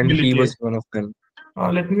थी and मिली he थी। was one of them.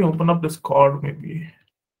 Let me open up Discord maybe.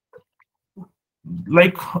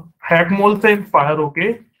 Like Hackmole से inspire होके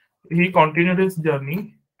he continued his journey.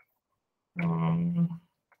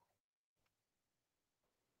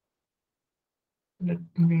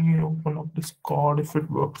 Let me open up Discord if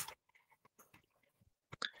it works.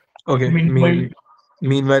 Okay,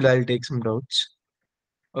 Meanwhile, I'll take some notes.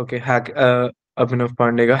 Okay, अभिनव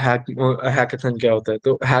पांडे का hackathon क्या होता है?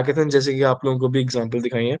 तो hackathon, जैसे कि आप लोगों को भी एग्जांपल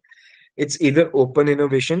दिखाई है, इट्स ईदर ओपन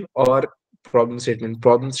इनोवेशन और प्रॉब्लम स्टेटमेंट।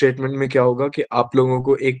 प्रॉब्लम स्टेटमेंट में क्या होगा कि आप लोगों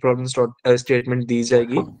को एक प्रॉब्लम स्टेटमेंट दी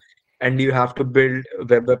जाएगी and you have to build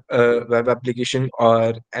web application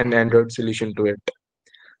और N Android solution to it.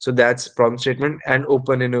 So that's problem statement and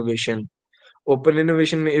open innovation. Open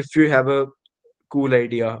innovation में if you have a cool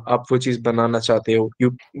idea, आप वो चीज बनाना चाहते हो, you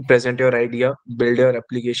present your idea, build your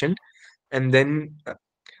application, and then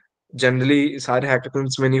generally सारे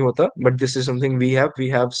hackathons में नहीं होता, but this is something we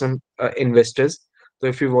have some investors. तो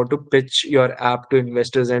if you want to pitch your app to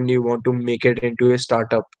investors and you want to make it into a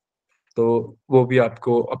startup, तो वो भी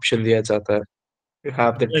आपको option दिया जाता है। You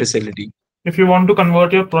have that facility. if you want to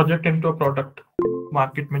convert your project into a product,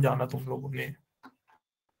 market में जाना तुम लोगों ने।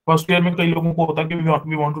 फर्स्ट ईयर में कई लोगों को होता है कि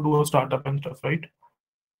we want to do a startup and stuff, right?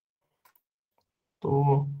 तो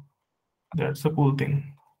that's a cool thing.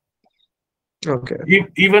 Okay.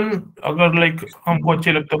 Even अगर like हमको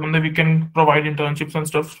अच्छे लगता है बंदे, we can provide internships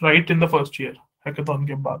and stuff right in the first year hackathon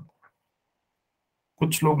के बाद।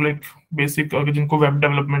 कुछ लोग लाइक बेसिक अगर जिनको वेब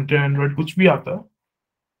डेवलपमेंट या एंड्रॉइड कुछ भी आता है,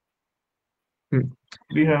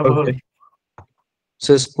 we have Okay.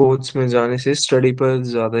 So sports में जाने से स्टडी पर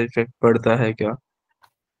ज्यादा इफेक्ट पड़ता है क्या?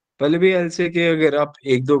 पहले भी ऐसे कि अगर आप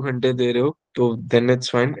 1-2 घंटे दे रहे हो तो देन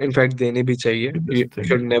इट्स फाइन, इनफैक्ट देने भी चाहिए। You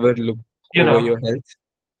should never look over your health.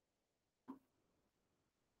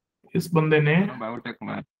 इस बंदे ने बायोटेक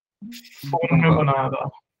में फोन में बनाया था।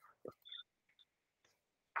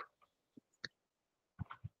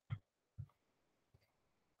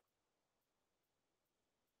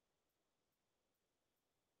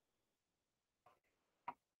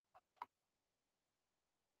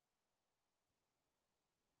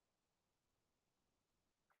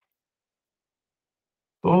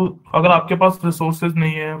 तो अगर आपके पास रिसोर्सेज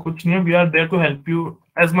नहीं है, कुछ नहीं है, we are there to help you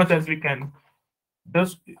as much as we can.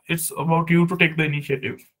 Just it's about you to take the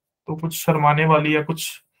initiative. तो कुछ शर्माने वाली या कुछ,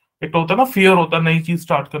 एक तो होता है ना फियर होता है नई चीज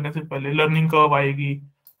स्टार्ट करने से पहले, लर्निंग कर्व आएगी,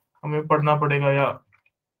 हमें पढ़ना पड़ेगा, या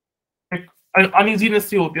एक अनइजीनेस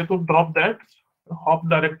सी होती है, तो drop that, hop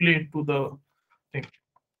directly into the thing.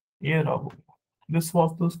 ये रहा वो। This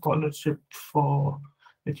was the scholarship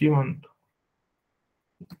for achievement,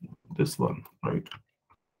 this one, right?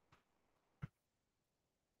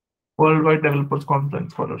 Worldwide Developers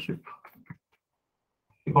Conference Scholarship.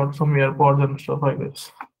 We got some AirPods and stuff, I guess.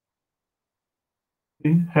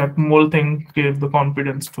 The Hackmole thing gave the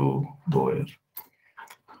confidence to go here.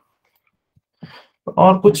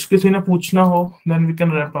 और कुछ किसी ने पूछना हो then we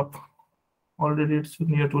can wrap up, already it's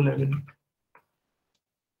near to 11।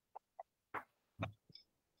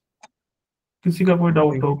 किसी का कोई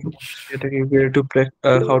doubt हो कुछ?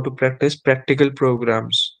 How to practice practical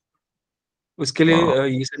programmes, उसके लिए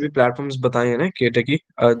ये सभी प्लेटफॉर्म्स बताए हैं ना केटा की,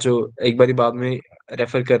 जो एक बारी बाद में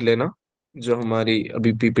रेफर कर लेना, जो हमारी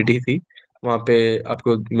अभी पीपीटी थी वहाँ पे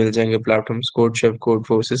आपको मिल जाएंगे platforms, code chef, code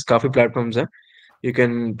forces, काफी प्लेटफॉर्म्स हैं, you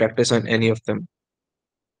can practice on any of them.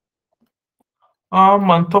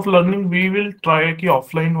 Month of learning we will try कि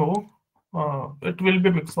ऑफलाइन हो, it will be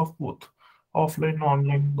mix of both, offline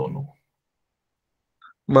online दोनों।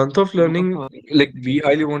 Month of learning like we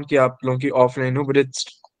highly want कि आप लोगों की offline हो, but it's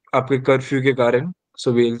आपके curfew के कारण,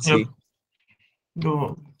 सो वी विल सी।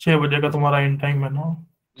 जो 6 बजे का तुम्हारा इन टाइम है ना,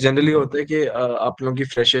 जनरली होता है कि आप लोगों की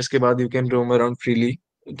फ्रेशर्स के बाद you can roam around freely.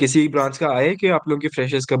 किसी ब्रांच का आया है कि आप लोगों की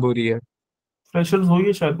फ्रेशर्स कब हो रही है? फ्रेशर्स हुई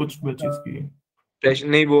है शायद कुछ बैचेस की। फ्रेश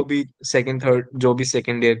नहीं, वो भी सेकंड थर्ड, जो भी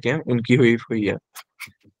सेकंड ईयर के हैं उनकी हुई हुई है।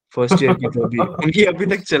 फर्स्ट ईयर की तो अभी उनकी अभी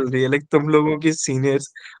तक चल रही है, लाइक तुम लोगों की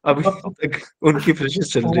सीनियर्स अभी तक उनकी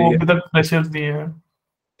फ्रेशर्स चल रही वो है। अभी तक फ्रेशर्स नहीं है,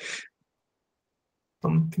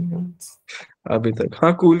 समथिंग एल्स। अभी तक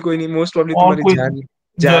हाँ, कूल, कोई नहीं, मोस्ट प्रॉब्ली और तुम्हारी कोई जान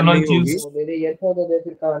जान जर्नल नहीं होगी। चीज,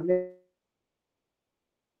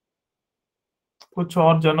 कुछ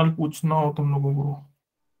और जर्नल पूछना हो तुम लोगों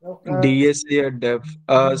को? डीएसए या Dave,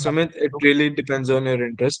 Sumit, it really depends on your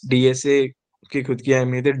interest. DSA की खुद की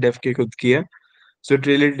अहमियत है, डेव की खुद की है, सो इट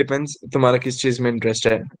रियली डिपेंड्स तुम्हारा किस चीज में इंटरेस्ट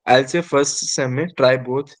है। आई से फर्स्ट सेम में ट्राई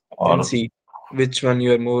बोथ एंड और सी which one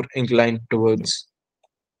you are more inclined towards.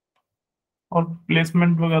 और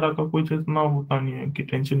प्लेसमेंट वगैरह का कुछ इतना होता नहीं है कि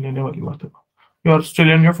टेंशन लेने वाली बात है। You are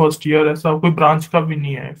still in your first year, ऐसा कोई ब्रांच का भी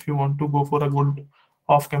नहीं है if you want to go for a good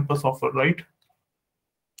off campus offer, right?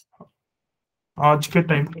 आज के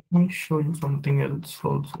टाइम पे show you something else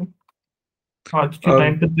also. आज के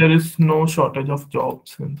टाइम पे there is no shortage of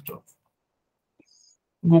jobs and stuff.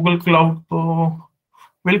 Google cloud तो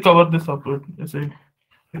विल कवर दिस अप, ऐसे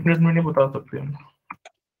एक minute में नहीं बता सकते हम।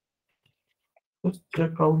 Just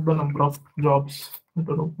check out the number of jobs that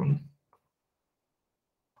are open.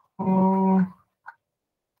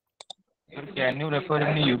 Can you refer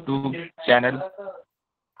any YouTube channel?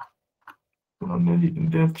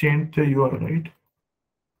 They have changed the URL, right?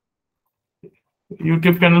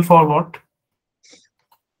 YouTube channel for what?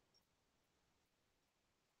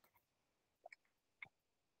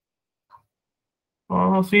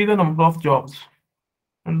 See the number of jobs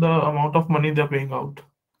and the amount of money they're paying out.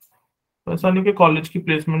 ऐसा नहीं कि college की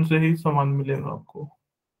placement से ही सामान मिलेगा आपको.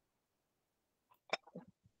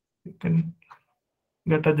 You can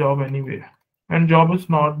get a job anyway, and job is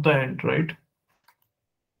not the end, right?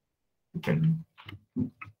 You can.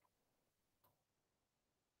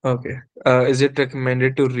 Okay. Is it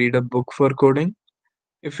recommended to read a book for coding?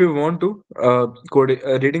 If you want to,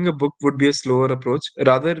 reading a book would be a slower approach.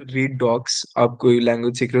 Rather, read docs. आप कोई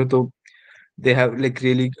language सीख रहे हो तो they have like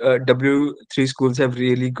really W3 schools have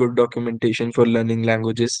really good documentation for learning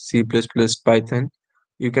languages, C++, Python.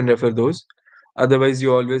 You can refer those. Otherwise,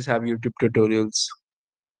 you always have YouTube tutorials.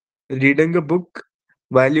 Reading a book,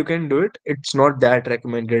 while you can do it, it's not that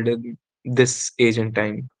recommended in this age and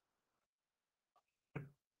time.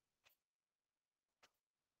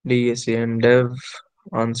 DSC and Dev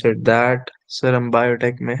answered that. Sir हम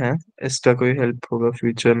biotech में हैं, इसका कोई help होगा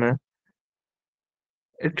future में?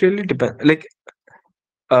 It really depend, like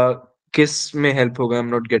किस में help होगा? I am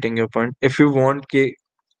not getting your point. If you want के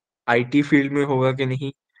आईटी फील्ड में होगा कि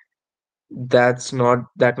नहीं, that's not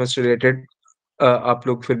that much related. आप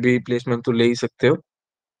लोग फिर भी प्लेसमेंट तो ले ही सकते हो।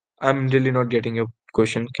 I am really not getting your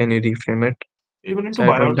question, can you reframe it? Even into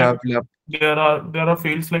I don't have biotech, there are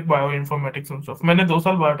fields like bioinformatics and stuff. मैंने 2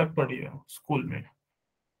 साल बायोटेक पढ़ी है स्कूल में,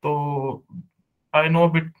 तो I know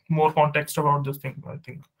a bit more context about this thing, I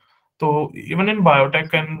think. So even in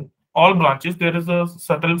biotech and all branches, there is a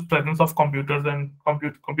subtle presence of computers and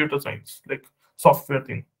computer science, like software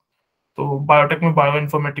thing. So biotech में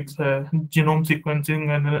bioinformatics है, genome sequencing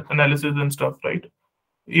and analysis and stuff, right?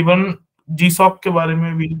 Even GSOC के बारे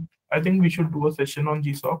में भी, I think we should do a session on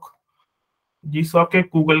GSOC. GSOC एक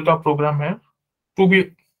Google का programme है, to be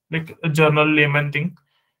like journal lemon thing.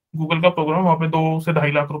 Google का प्रोग्राम, वहाँ पे 2 से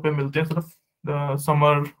 2.5 लाख रुपए मिलते हैं सिर्फ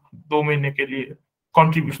समर 2 महीने के लिए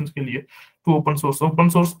कॉन्ट्रीब्यूशन के लिए to open source. Open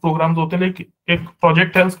source programmes होते हैं, लाइक एक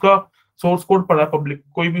प्रोजेक्ट है, उसका सोर्स कोड पड़ा है पब्लिक,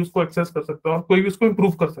 कोई भी उसको एक्सेस कर सकता है और कोई भी उसको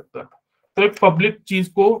इम्प्रूव कर सकता है. तो एक पब्लिक चीज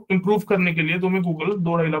को इम्प्रूव करने के लिए तुम्हें गूगल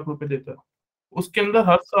 2-2.5 लाख रुपए देता है. उसके अंदर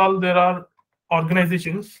हर साल देर आर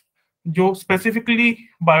ऑर्गेनाइजेशंस जो स्पेसिफिकली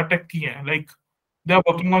बायोटेक की हैं, like they are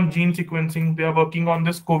working on gene sequencing, they are working on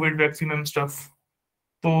this COVID vaccine and stuff.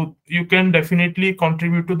 So you can definitely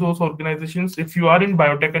contribute to those organizations if you are in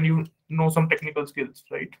biotech and you know some technical skills,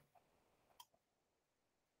 right?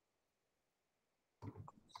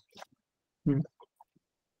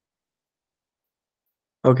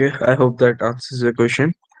 Okay, I hope that answers your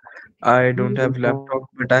question. I don't have laptop,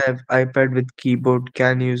 but I have iPad with keyboard.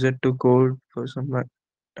 Can use it to code for some.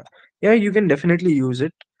 Yeah, you can definitely use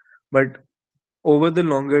it, but over the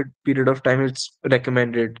longer period of time, it's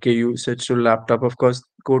recommended कि you switch to laptop. Of course,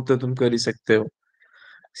 code तो तुम कर ही सकते हो.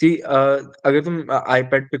 See, अगर तुम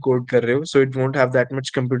iPad पे code कर रहे हो, so it won't have that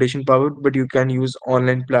much computation power, but you can use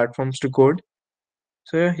online platforms to code.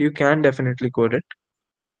 So yeah, you can definitely code it.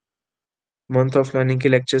 Month of learning के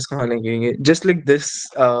lectures कहाँ लगेंगे? Just like this,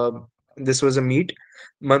 this was a meet.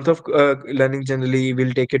 Month of learning generally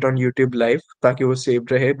we'll take it on YouTube live ताकि वो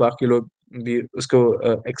saved रहे, बाकी लोग भी उसको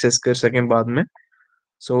access कर सकें बाद में.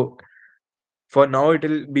 So for now it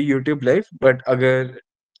will be YouTube live, but अगर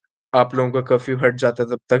आप लोगों का कर्फ्यू हट जाता है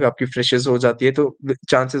तब तक आपकी फ्रेशर्स हो जाती है तो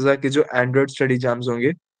चांसेस है कि जो एंड्रॉइड स्टडी एग्जाम्स होंगे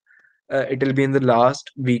it will be in the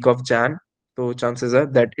last week of Jain तो चांसेस है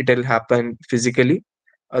that it will happen physically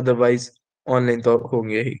otherwise online तो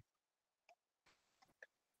होंगे ही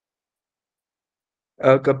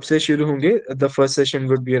कब से शुरू होंगे the first session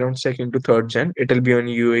would be around second to third Jain it will be on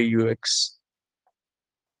UA UX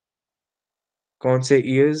कौन से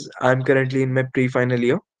years I am currently in my pre final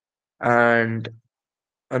year and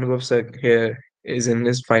अनुभव sir here is in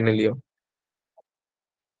his final year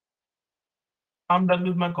I'm done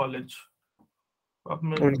with my college. अब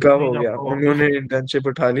मैं उनका नहीं हो जा गया पाऊंगा उन्होंने इंटर्नशिप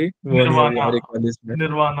उठा ली वो नहीं होगी निर्वाणा हमारे कॉलेज में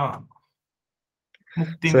निर्वाणा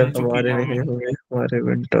मुक्ति सर मिल चुकी हमारे है नहीं हमें। हुए हमारे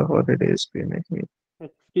विंटर हॉलीडेज भी नहीं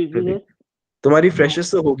एक्सक्यूज मी really। सर तुम्हारी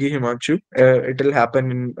फ्रेशर्स तो होगी Himanshu it will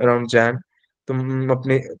happen in around Jain तुम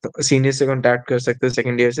अपने सीनियर से कांटेक्ट कर सकते हो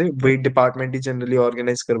सेकंड ईयर से वही डिपार्टमेंट ही जनरली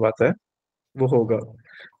ऑर्गेनाइज करवाता है वो होगा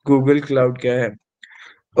गूगल क्लाउड क्या है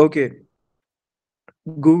ओके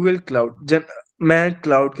गूगल क्लाउड मैं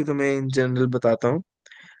क्लाउड की तुम्हें इन जनरल बताता हूँ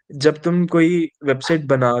जब तुम कोई वेबसाइट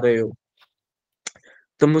बना रहे हो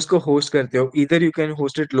तुम उसको होस्ट करते हो इधर you can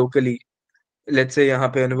host it locally let's say यहाँ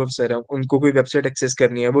पे अनुभव सर है उनको कोई वेबसाइट एक्सेस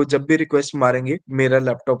करनी है वो जब भी रिक्वेस्ट मारेंगे मेरा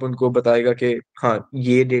लैपटॉप उनको बताएगा कि हाँ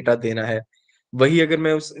ये डेटा देना है वही अगर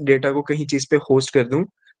मैं उस डेटा को कहीं चीज पे होस्ट कर दूं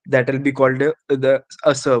that will be called the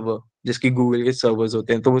a server जिसकी गूगल के सर्वर्स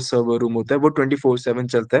होते हैं तो वो सर्वर रूम होता है वो 24/7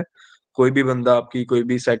 चलता है कोई भी बंदा आपकी कोई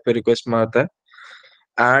भी साइट पे रिक्वेस्ट मारता है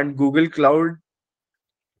एंड गूगल क्लाउड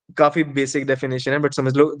काफी बेसिक डेफिनेशन है बट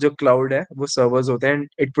समझ लो जो क्लाउड है वो सर्वर्स होते हैं and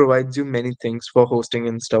it provides you many things for hosting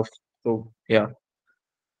and stuff तो या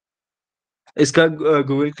इसका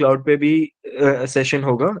गूगल क्लाउड पे भी सेशन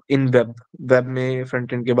होगा इन वेब वेब में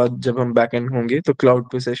फ्रंट एंड के बाद जब हम बैक एंड होंगे तो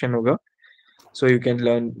क्लाउड पे सेशन होगा so you can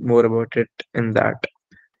learn more about it in that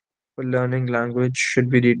for learning language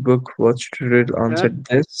should we read book watch tutorial answer sir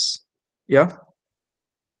this या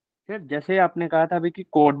सर जैसे आपने कहा था अभी कि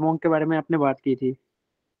कोड मॉन्क के बारे में आपने बात की थी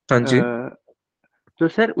हाँ जी तो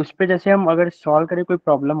सर उस पे जैसे हम अगर सॉल्व करें कोई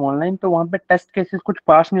प्रॉब्लम ऑनलाइन तो वहाँ पे टेस्ट केसेस कुछ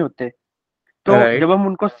पास नहीं होते तो राइट जब हम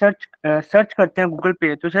उनको सर्च करते हैं गूगल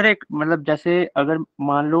पे तो सर एक मतलब जैसे अगर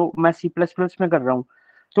मान लो मैं C++ में कर रहा हूँ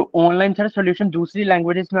तो ऑनलाइन सर सोल्यूशन दूसरी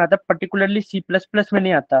लैंग्वेजेस में आता है पर्टिकुलरली C++ में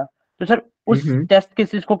नहीं आता तो सर उस टेस्ट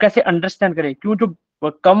केसेस को कैसे अंडरस्टैंड करें क्यों जो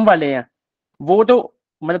कम वाले हैं वो तो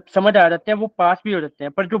मतलब समझ आ जाते हैं वो पास भी हो जाते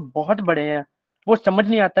हैं पर जो बहुत बड़े हैं वो समझ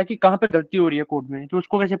नहीं आता कि कहाँ पे गलती हो रही है कोड में तो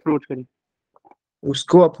उसको कैसे अप्रोच करें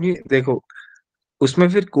उसको अपनी देखो उसमें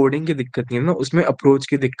फिर कोडिंग की दिक्कत नहीं है ना उसमें अप्रोच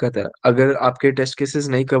की दिक्कत है अगर आपके टेस्ट केसेस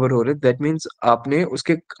नहीं कवर हो रहे दैट मींस आपने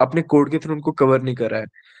उसके अपने कोड के थ्रू उनको कवर नहीं करा है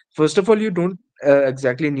first of all you don't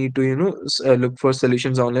exactly need to look for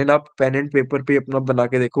solutions online आप पेन एंड पेपर पे अपना बना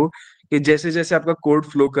के देखो कि जैसे जैसे आपका कोड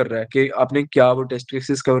फ्लो कर रहा है कि आपने क्या वो टेस्ट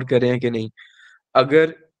केसेस कवर करे हैं कि नहीं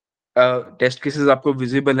अगर टेस्ट केसेस आपको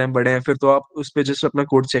विजिबल हैं बड़े हैं फिर तो आप उस पे जस्ट अपना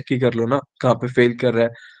कोड चेक ही कर लो ना कहाँ पे फेल कर रहा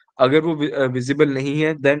है अगर वो विजिबल नहीं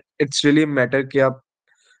है देन इट्स रियली मैटर कि आप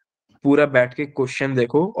पूरा बैठ के क्वेश्चन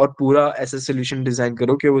देखो और पूरा ऐसा सोल्यूशन डिजाइन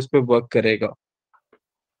करो कि वो उस पे वर्क करेगा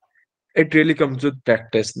it really comes with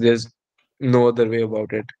practice there is no other way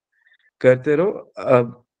about it करते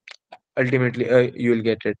रहो ultimately you will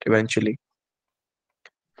get it eventually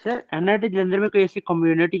sir NIT Jalandhar में कोई ऐसी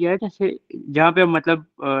कम्युनिटी है जैसे जहाँ पे हम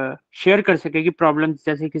मतलब शेयर कर सके कि प्रॉब्लम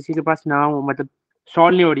जैसे किसी के पास ना हो मतलब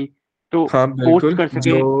सॉल्व नहीं हो रही तो हाँ पोस्ट बिल्कुल कर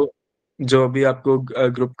सके जो अभी आपको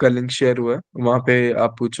ग्रुप का लिंक शेयर हुआ है वहाँ पे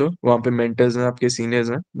आप पूछो वहाँ पे मेंटर्स हैं आपके सीनियर्स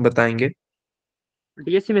हैं बताएंगे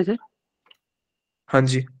डीएससी में से हाँ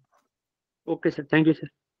जी okay sir thank you sir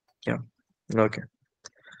या ओके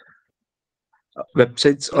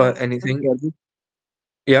वेबसाइट्स और एनीथिंग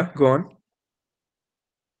या go on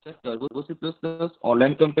sir turbo C plus plus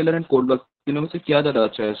online compiler and code work तीनों में से क्या ज्यादा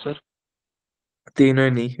अच्छा है सर? तीनों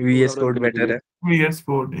ही नहीं, VS कोड बेटर है। VS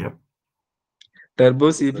कोड या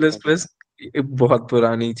टर्बो C++ बहुत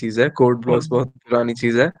पुरानी चीज है, कोड ब्लॉक्स बहुत पुरानी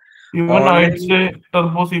चीज है। इवन आइट ऑनलाइन से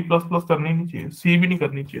टर्बो C++ करनी नहीं चाहिए, सी भी नहीं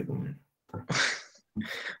करनी चाहिए तुम्हें।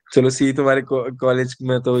 चलो सी तुम्हारे कॉलेज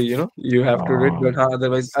में तो you have to do it, but हाँ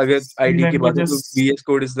अदरवाइज अगर सी आईटी की बात है तो languages VS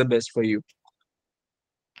code is the best for you.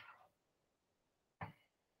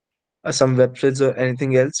 Some websites or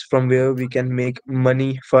anything else from where we can make money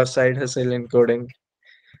for side hustle in coding?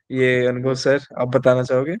 ये अनुभव sir आप बताना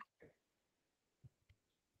चाहोगे?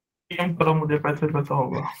 करो, मुझे पैसे पैसा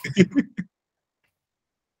होगा।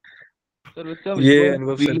 सर वैसे हम ये इसको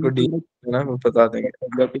अनुभव सर को डी फ्रीलांसिंग ना वो बता देंगे।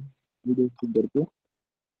 वीडियो करके।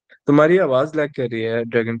 तुम्हारी आवाज लैग कर रही है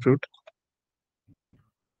ड्रैगन फ्रूट।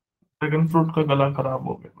 ड्रैगन फ्रूट का गला खराब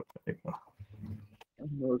हो गया।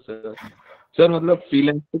 सर सर मतलब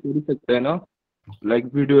फ्रीलांस तो कर ही सकते हैं ना, like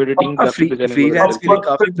video editing, graphic designing freelance के लिए अपवर्क पे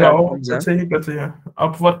काफी जाओ, प्लेटफॉर्म्स हैं। ऐसे ही कैसे है,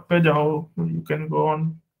 अपवर्क पे जाओ, you can go on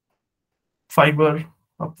fibre,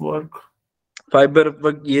 Upwork. Fibre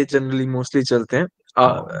पर ये जनरली मोस्टली चलते हैं।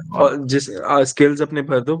 और जिस स्किल्स अपने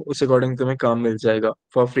भर दो उस अकॉर्डिंग तुम्हें काम मिल जाएगा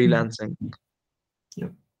for freelancing.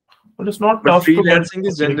 But it's not but tough to get. Freelancing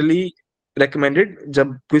is generally recommended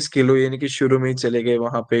जब कोई स्किल हो, यानी कि शुरू में ही चले गए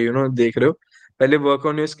वहां पे देख रहे हो। पहले work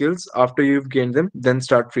on your skills, after you gain them then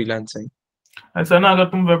start freelancing. ऐसा ना, अगर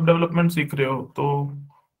तुम वेब डेवलपमेंट सीख रहे हो तो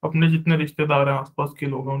अपने जितने रिश्तेदार हैं आसपास के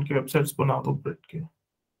लोग हैं उनकी वेबसाइट्स बना दो बैठ के।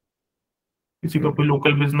 किसी का कोई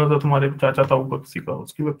लोकल बिजनेस है, तुम्हारे चाचा ताऊ का किसी का,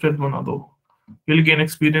 उसकी वेबसाइट बना दो, विल गेन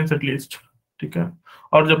एक्सपीरियंस एटलीस्ट। ठीक है,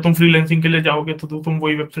 और जब तुम फ्रीलांसिंग के लिए जाओगे तो तुम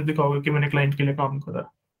वही वेबसाइट दिखाओगे कि मैंने क्लाइंट के लिए काम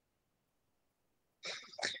करा।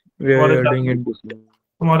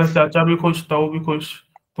 तुम्हारे चाचा भी खुश, ताऊ भी खुश,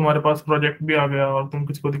 तुम्हारे पास प्रोजेक्ट भी आ गया और तुम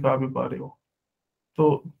किसी को दिखा भी पा रहे हो।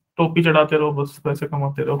 तो टोपी चढ़ाते रहो, बस पैसे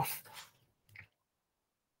कमाते रहो।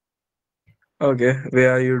 Okay,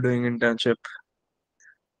 where are you doing internship?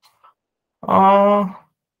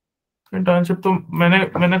 Internship तो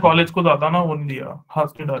मैंने कॉलेज को ज्यादा ना वो नहीं दिया,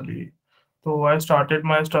 खास नहीं डाली। तो I started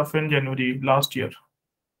my stuff in January last year.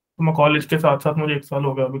 तो मैं कॉलेज के साथ साथ, मुझे 1 साल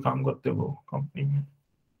हो गया अभी काम करते हुए कंपनी में।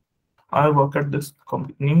 I work at this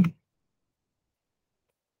company.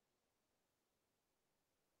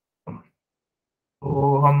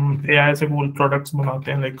 तो हम एआई से कूल प्रोडक्ट्स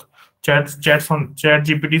बनाते हैं, लाइक चैट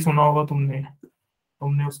जीपीटी सुना होगा तुमने,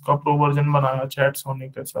 तुमने उसका प्रो वर्जन बनाया चैट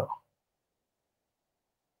सोनिक ऐसा।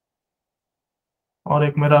 और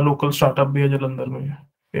एक मेरा लोकल स्टार्टअप भी है जलंधर में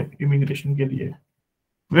इमिग्रेशन के लिए।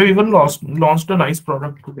 We even launched a nice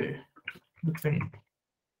product today.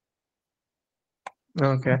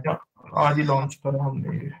 Okay. आज ही लॉन्च करा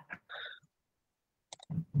हमने ये।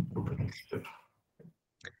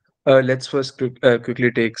 Let's first quickly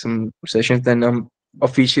take some sessions, then हम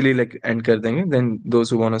officially like end कर देंगे, then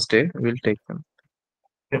those who want to stay will take them.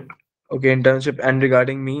 Yep. Okay, internship. And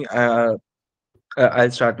regarding me,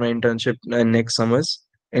 I'll start my internship next summers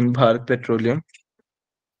in Bharat Petroleum.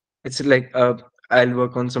 It's like I'll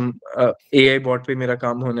work on some AI bot पे मेरा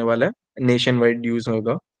काम होने वाला है, nationwide use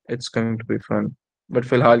होगा. It's going to be fun. But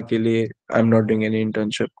फिलहाल के लिए I'm not doing any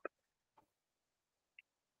internship.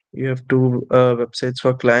 You have two websites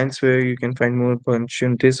for clients where you can find more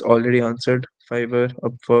opportunities. Already answered. Fiverr,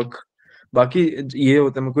 Upwork. बाकी ये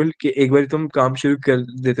होता है मुकुल कि एक बार तुम काम शुरू कर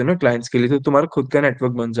देते हो ना क्लाइंट्स के लिए, तो तुम्हारा खुद का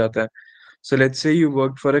नेटवर्क बन जाता है. So let's say you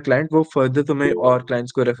worked for a client, वो further तुम्हें और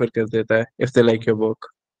clients को रेफर कर देता है if they like your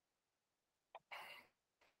work.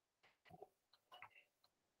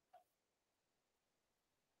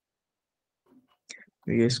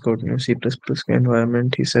 VS Code में C++ का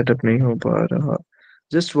environment ही setup नहीं हो पा रहा.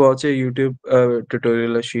 Just watch a YouTube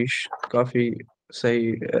tutorial आशीष, काफी सही.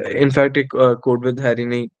 In fact एक Code with Harry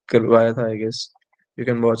ने करवाया था I guess. You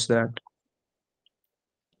can watch that.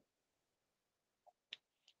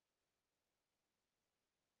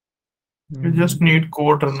 You just need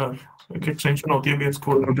code runner, एक एक्सटेंशन होती है VS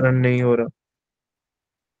Code Code में। run नहीं हो रहा.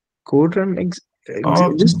 Code run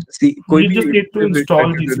just see कोई You भी just need to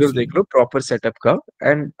install tutorial GCC. देख लो proper setup का,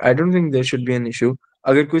 and I don't think there should be an issue.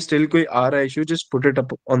 अगर कोई still कोई आ रहा issue, just put it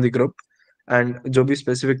up on the group, and जो भी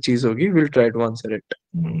specific चीज होगी we'll try to answer it.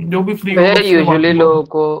 जो भी फ्री होगा उससे यूजुअली बात लोगों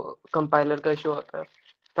को कंपाइलर का इशू आता है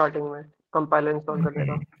स्टार्टिंग में, कंपाइलर इंस्टॉल करने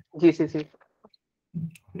का, जीसीसी।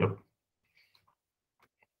 Yep.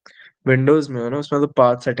 विंडोज में हो ना, उसमें तो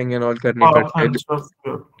पाथ सेटिंग एंड ऑल करनी Path पड़ती and है. stuff,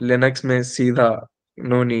 yeah. लिनक्स में सीधा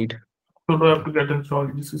no need. So you have to get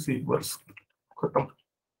installed GCC, बस खत्म।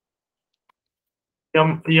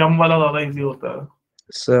 यम वाला ज्यादा इजी होता है।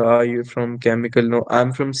 So are you from chemical? No, I'm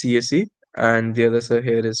from CSE and the other sir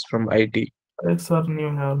here is from IT. अरे सर नहीं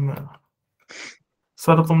हूँ यार मैं।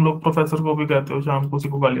 सर तुम लोग प्रोफेसर को भी कहते हो, शाम को उसी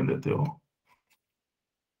को गालियां देते हो।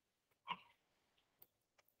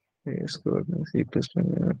 आंसर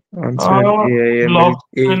AIML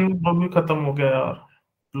ब्लॉकचेन भी खत्म हो गया यार।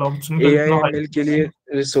 ब्लॉकचेन का जितना AIML के लिए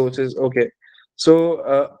resources. Okay, so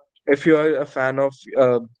if you are a fan of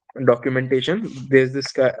documentation, there's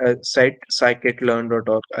this site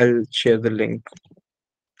scikit-learn.org. I'll share the link.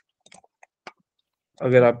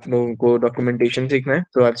 अगर आप लोगों को documentation सीखना है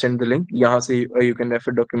तो I'll send the link. यहाँ से you can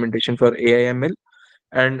refer documentation for AIML.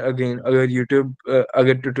 And again, अगर YouTube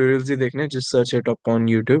अगर tutorials ही देखने, just search it up on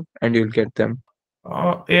YouTube and you'll get them.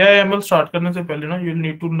 AIML start करने से पहले ना you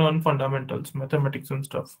need to learn fundamentals, mathematics and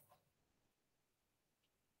stuff.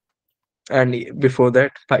 And before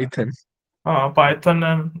that, Python. हाँ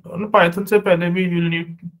Python से पहले भी you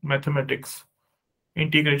need mathematics,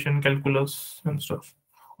 integration, calculus and stuff.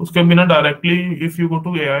 उसके बिना directly if you go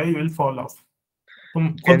to AI you will fall of. तुम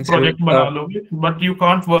खुद प्रोजेक्ट बना लोगे but you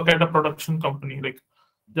can't work at a production company. Like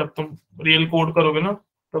जब तुम रियल कोड करोगे ना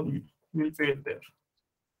तब you will fail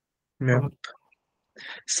there.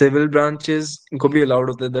 Civil branches को भी अलाउड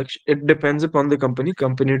होता है दक्ष। It depends upon the company,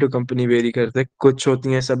 company to company very करता है। कुछ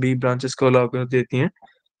होती हैं सभी ब्रांचेस को अलाउ कर देती हैं,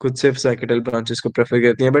 कुछ सिर्फ साइकेटल ब्रांचेस को प्रेफर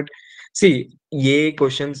करती हैं। बट सी ये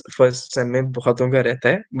क्वेश्चंस फर्स्ट सेम में बहुतों का रहता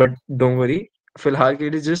है, बट डोंट वरी, फिलहाल के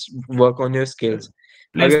लिए just work on your skills.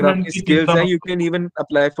 अगर आपकी स्किल्स है you can even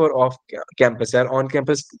apply for off campus. यार ऑन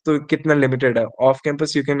कैंपस तो कितना लिमिटेड है, off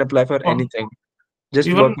campus you can apply for anything, just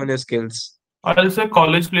work on your skills. I'll say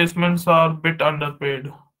college placements are bit underpaid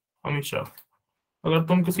हमेशा। अगर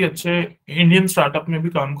तुम किसी अच्छे इंडियन स्टार्टअप में भी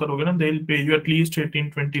काम करोगे ना, they'll pay you at least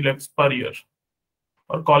 18-20 lakhs per year।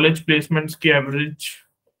 और कॉलेज प्लेसमेंट्स की average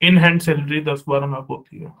in hand salary 10-12 lakh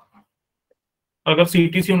होती है। अगर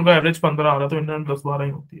सीटीसी उनका एवरेज 15 आ रहा है तो इन हैंड 10-12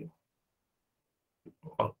 ही होती है।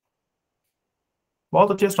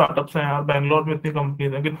 बहुत अच्छे स्टार्टअप्स हैं यार बैंगलोर में, इतनी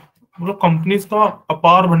कंपनीज हैं कि मतलब कंपनीज का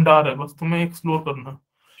अपार भंडार है, बस तुम्हें एक्सप्लोर करना है।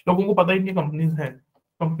 लोगों को पता ही नहीं कंपनीज हैं,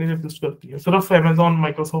 कंपनीज एग्जिस्ट करती है। सिर्फ अमेजोन,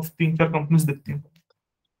 माइक्रोसॉफ्ट 3-4 कंपनीज दिखती हैं,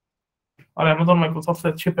 और अमेजोन माइक्रोसॉफ्ट से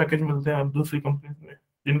अच्छे पैकेज मिलते हैं दूसरी कंपनीज में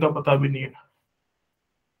जिनका पता भी नहीं है।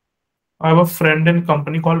 I have a friend in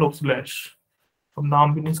company called ओस्लैश, अब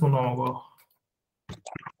नाम भी नहीं सुना होगा।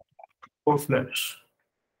 ओस्लैश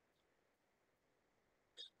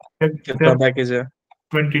कितना पैकेज है?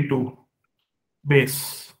 22 base,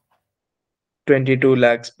 22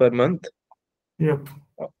 lakhs per month. Yep.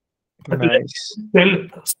 Nice. Well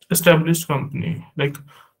established company. Like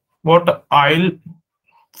what I'll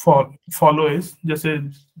follow is जैसे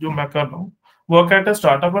जो मैं कर रहा हूँ, work at a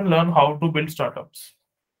startup and learn how to build startups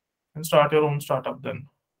and start your own startup then।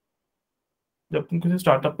 जब तुम किसी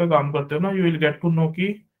स्टार्टअप पे काम करते हो ना you will get to know कि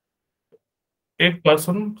एक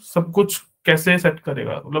पर्सन सब कुछ कैसे सेट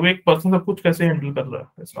करेगा, मतलब एक पर्सन सब कुछ कैसे हैंडल कर रहा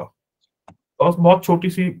है ऐसा। और बहुत छोटी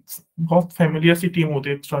सी, बहुत फैमिलियर सी टीम होती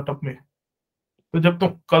है एक स्टार्टअप में। तो जब तुम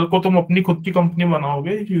कल को तुम अपनी खुद की कंपनी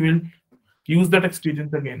बनाओगे you will use that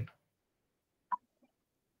experience again.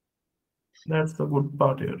 That's the good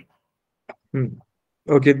part here.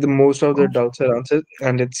 Okay, the most of the doubts are answered,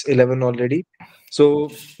 and it's 11 already. So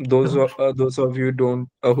those of you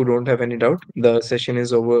who don't have any doubt, the session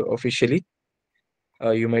is over officially.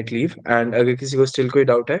 You might leave, and अगर किसी को still कोई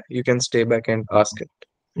doubt है, you can stay back and ask it.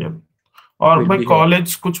 Yep. और We'll भाई be here.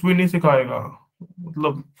 College कुछ भी नहीं सिखाएगा,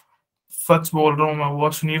 मतलब सच बोल रहा हूँ मैं, वो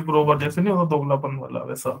अश्नीर ग्रोवर जैसे नहीं होता दोगलापन वाला,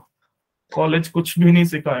 वैसा कॉलेज कुछ भी नहीं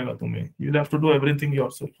सिखाएगा तुम्हें। You have to do everything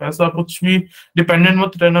yourself. ऐसा कुछ भी डिपेंडेंट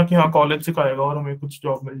मत रहना कि हाँ कॉलेज सिखाएगा और हमें कुछ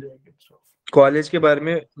जॉब मिल जाएगी। कॉलेज के बारे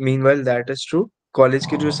में meanwhile that is true. College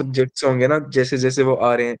के जो सब्जेक्ट्स होंगे ना, जैसे जैसे वो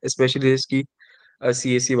आ रहे हैं, स्पेशली इसकी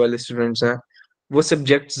CSE वाले स्टूडेंट्स हैं, वो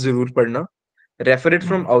सब्जेक्ट्स जरूर पढ़ना। Refer it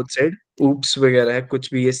from outside, oops वगैरह है,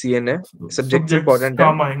 कुछ भी ये CN है, सब्जेक्ट्स इंपॉर्टेंट है,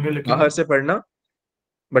 काम आएंगे लेकिन बाहर से पढ़ना।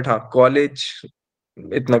 बट हाँ कॉलेज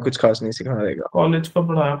इतना कुछ खास नहीं सिखा देगा। कॉलेज का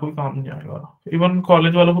पढ़ाया कोई काम नहीं आएगा। इवन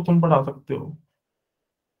कॉलेज वालों को तुम पढ़ा सकते हो।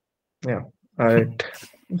 Yeah, alright.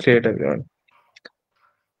 Great everyone.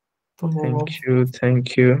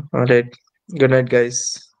 Thank you. Alright. Good night guys.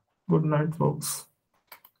 Good night folks।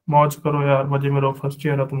 मौज करो यार, मजे में रहो। फर्स्ट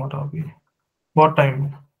ईयर है तुम्हारा, अभी बहुत टाइम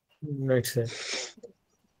है। Night sir.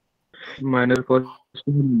 माइनर कॉस्ट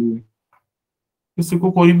किसी को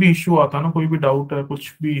कोई भी इश्यू आता है ना, कोई भी डाउट है,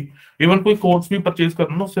 कुछ भी, इवन कोई कोर्स भी परचेज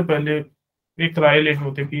करना ना, उससे पहले एक राय लेनी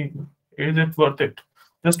होती है कि is it worth it.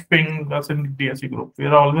 Just ping us in DSC group. We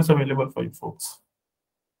are always available for you folks.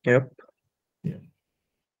 Yep. Yeah.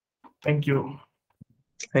 Thank you.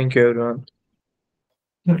 Thank you everyone.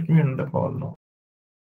 Let me end the call now.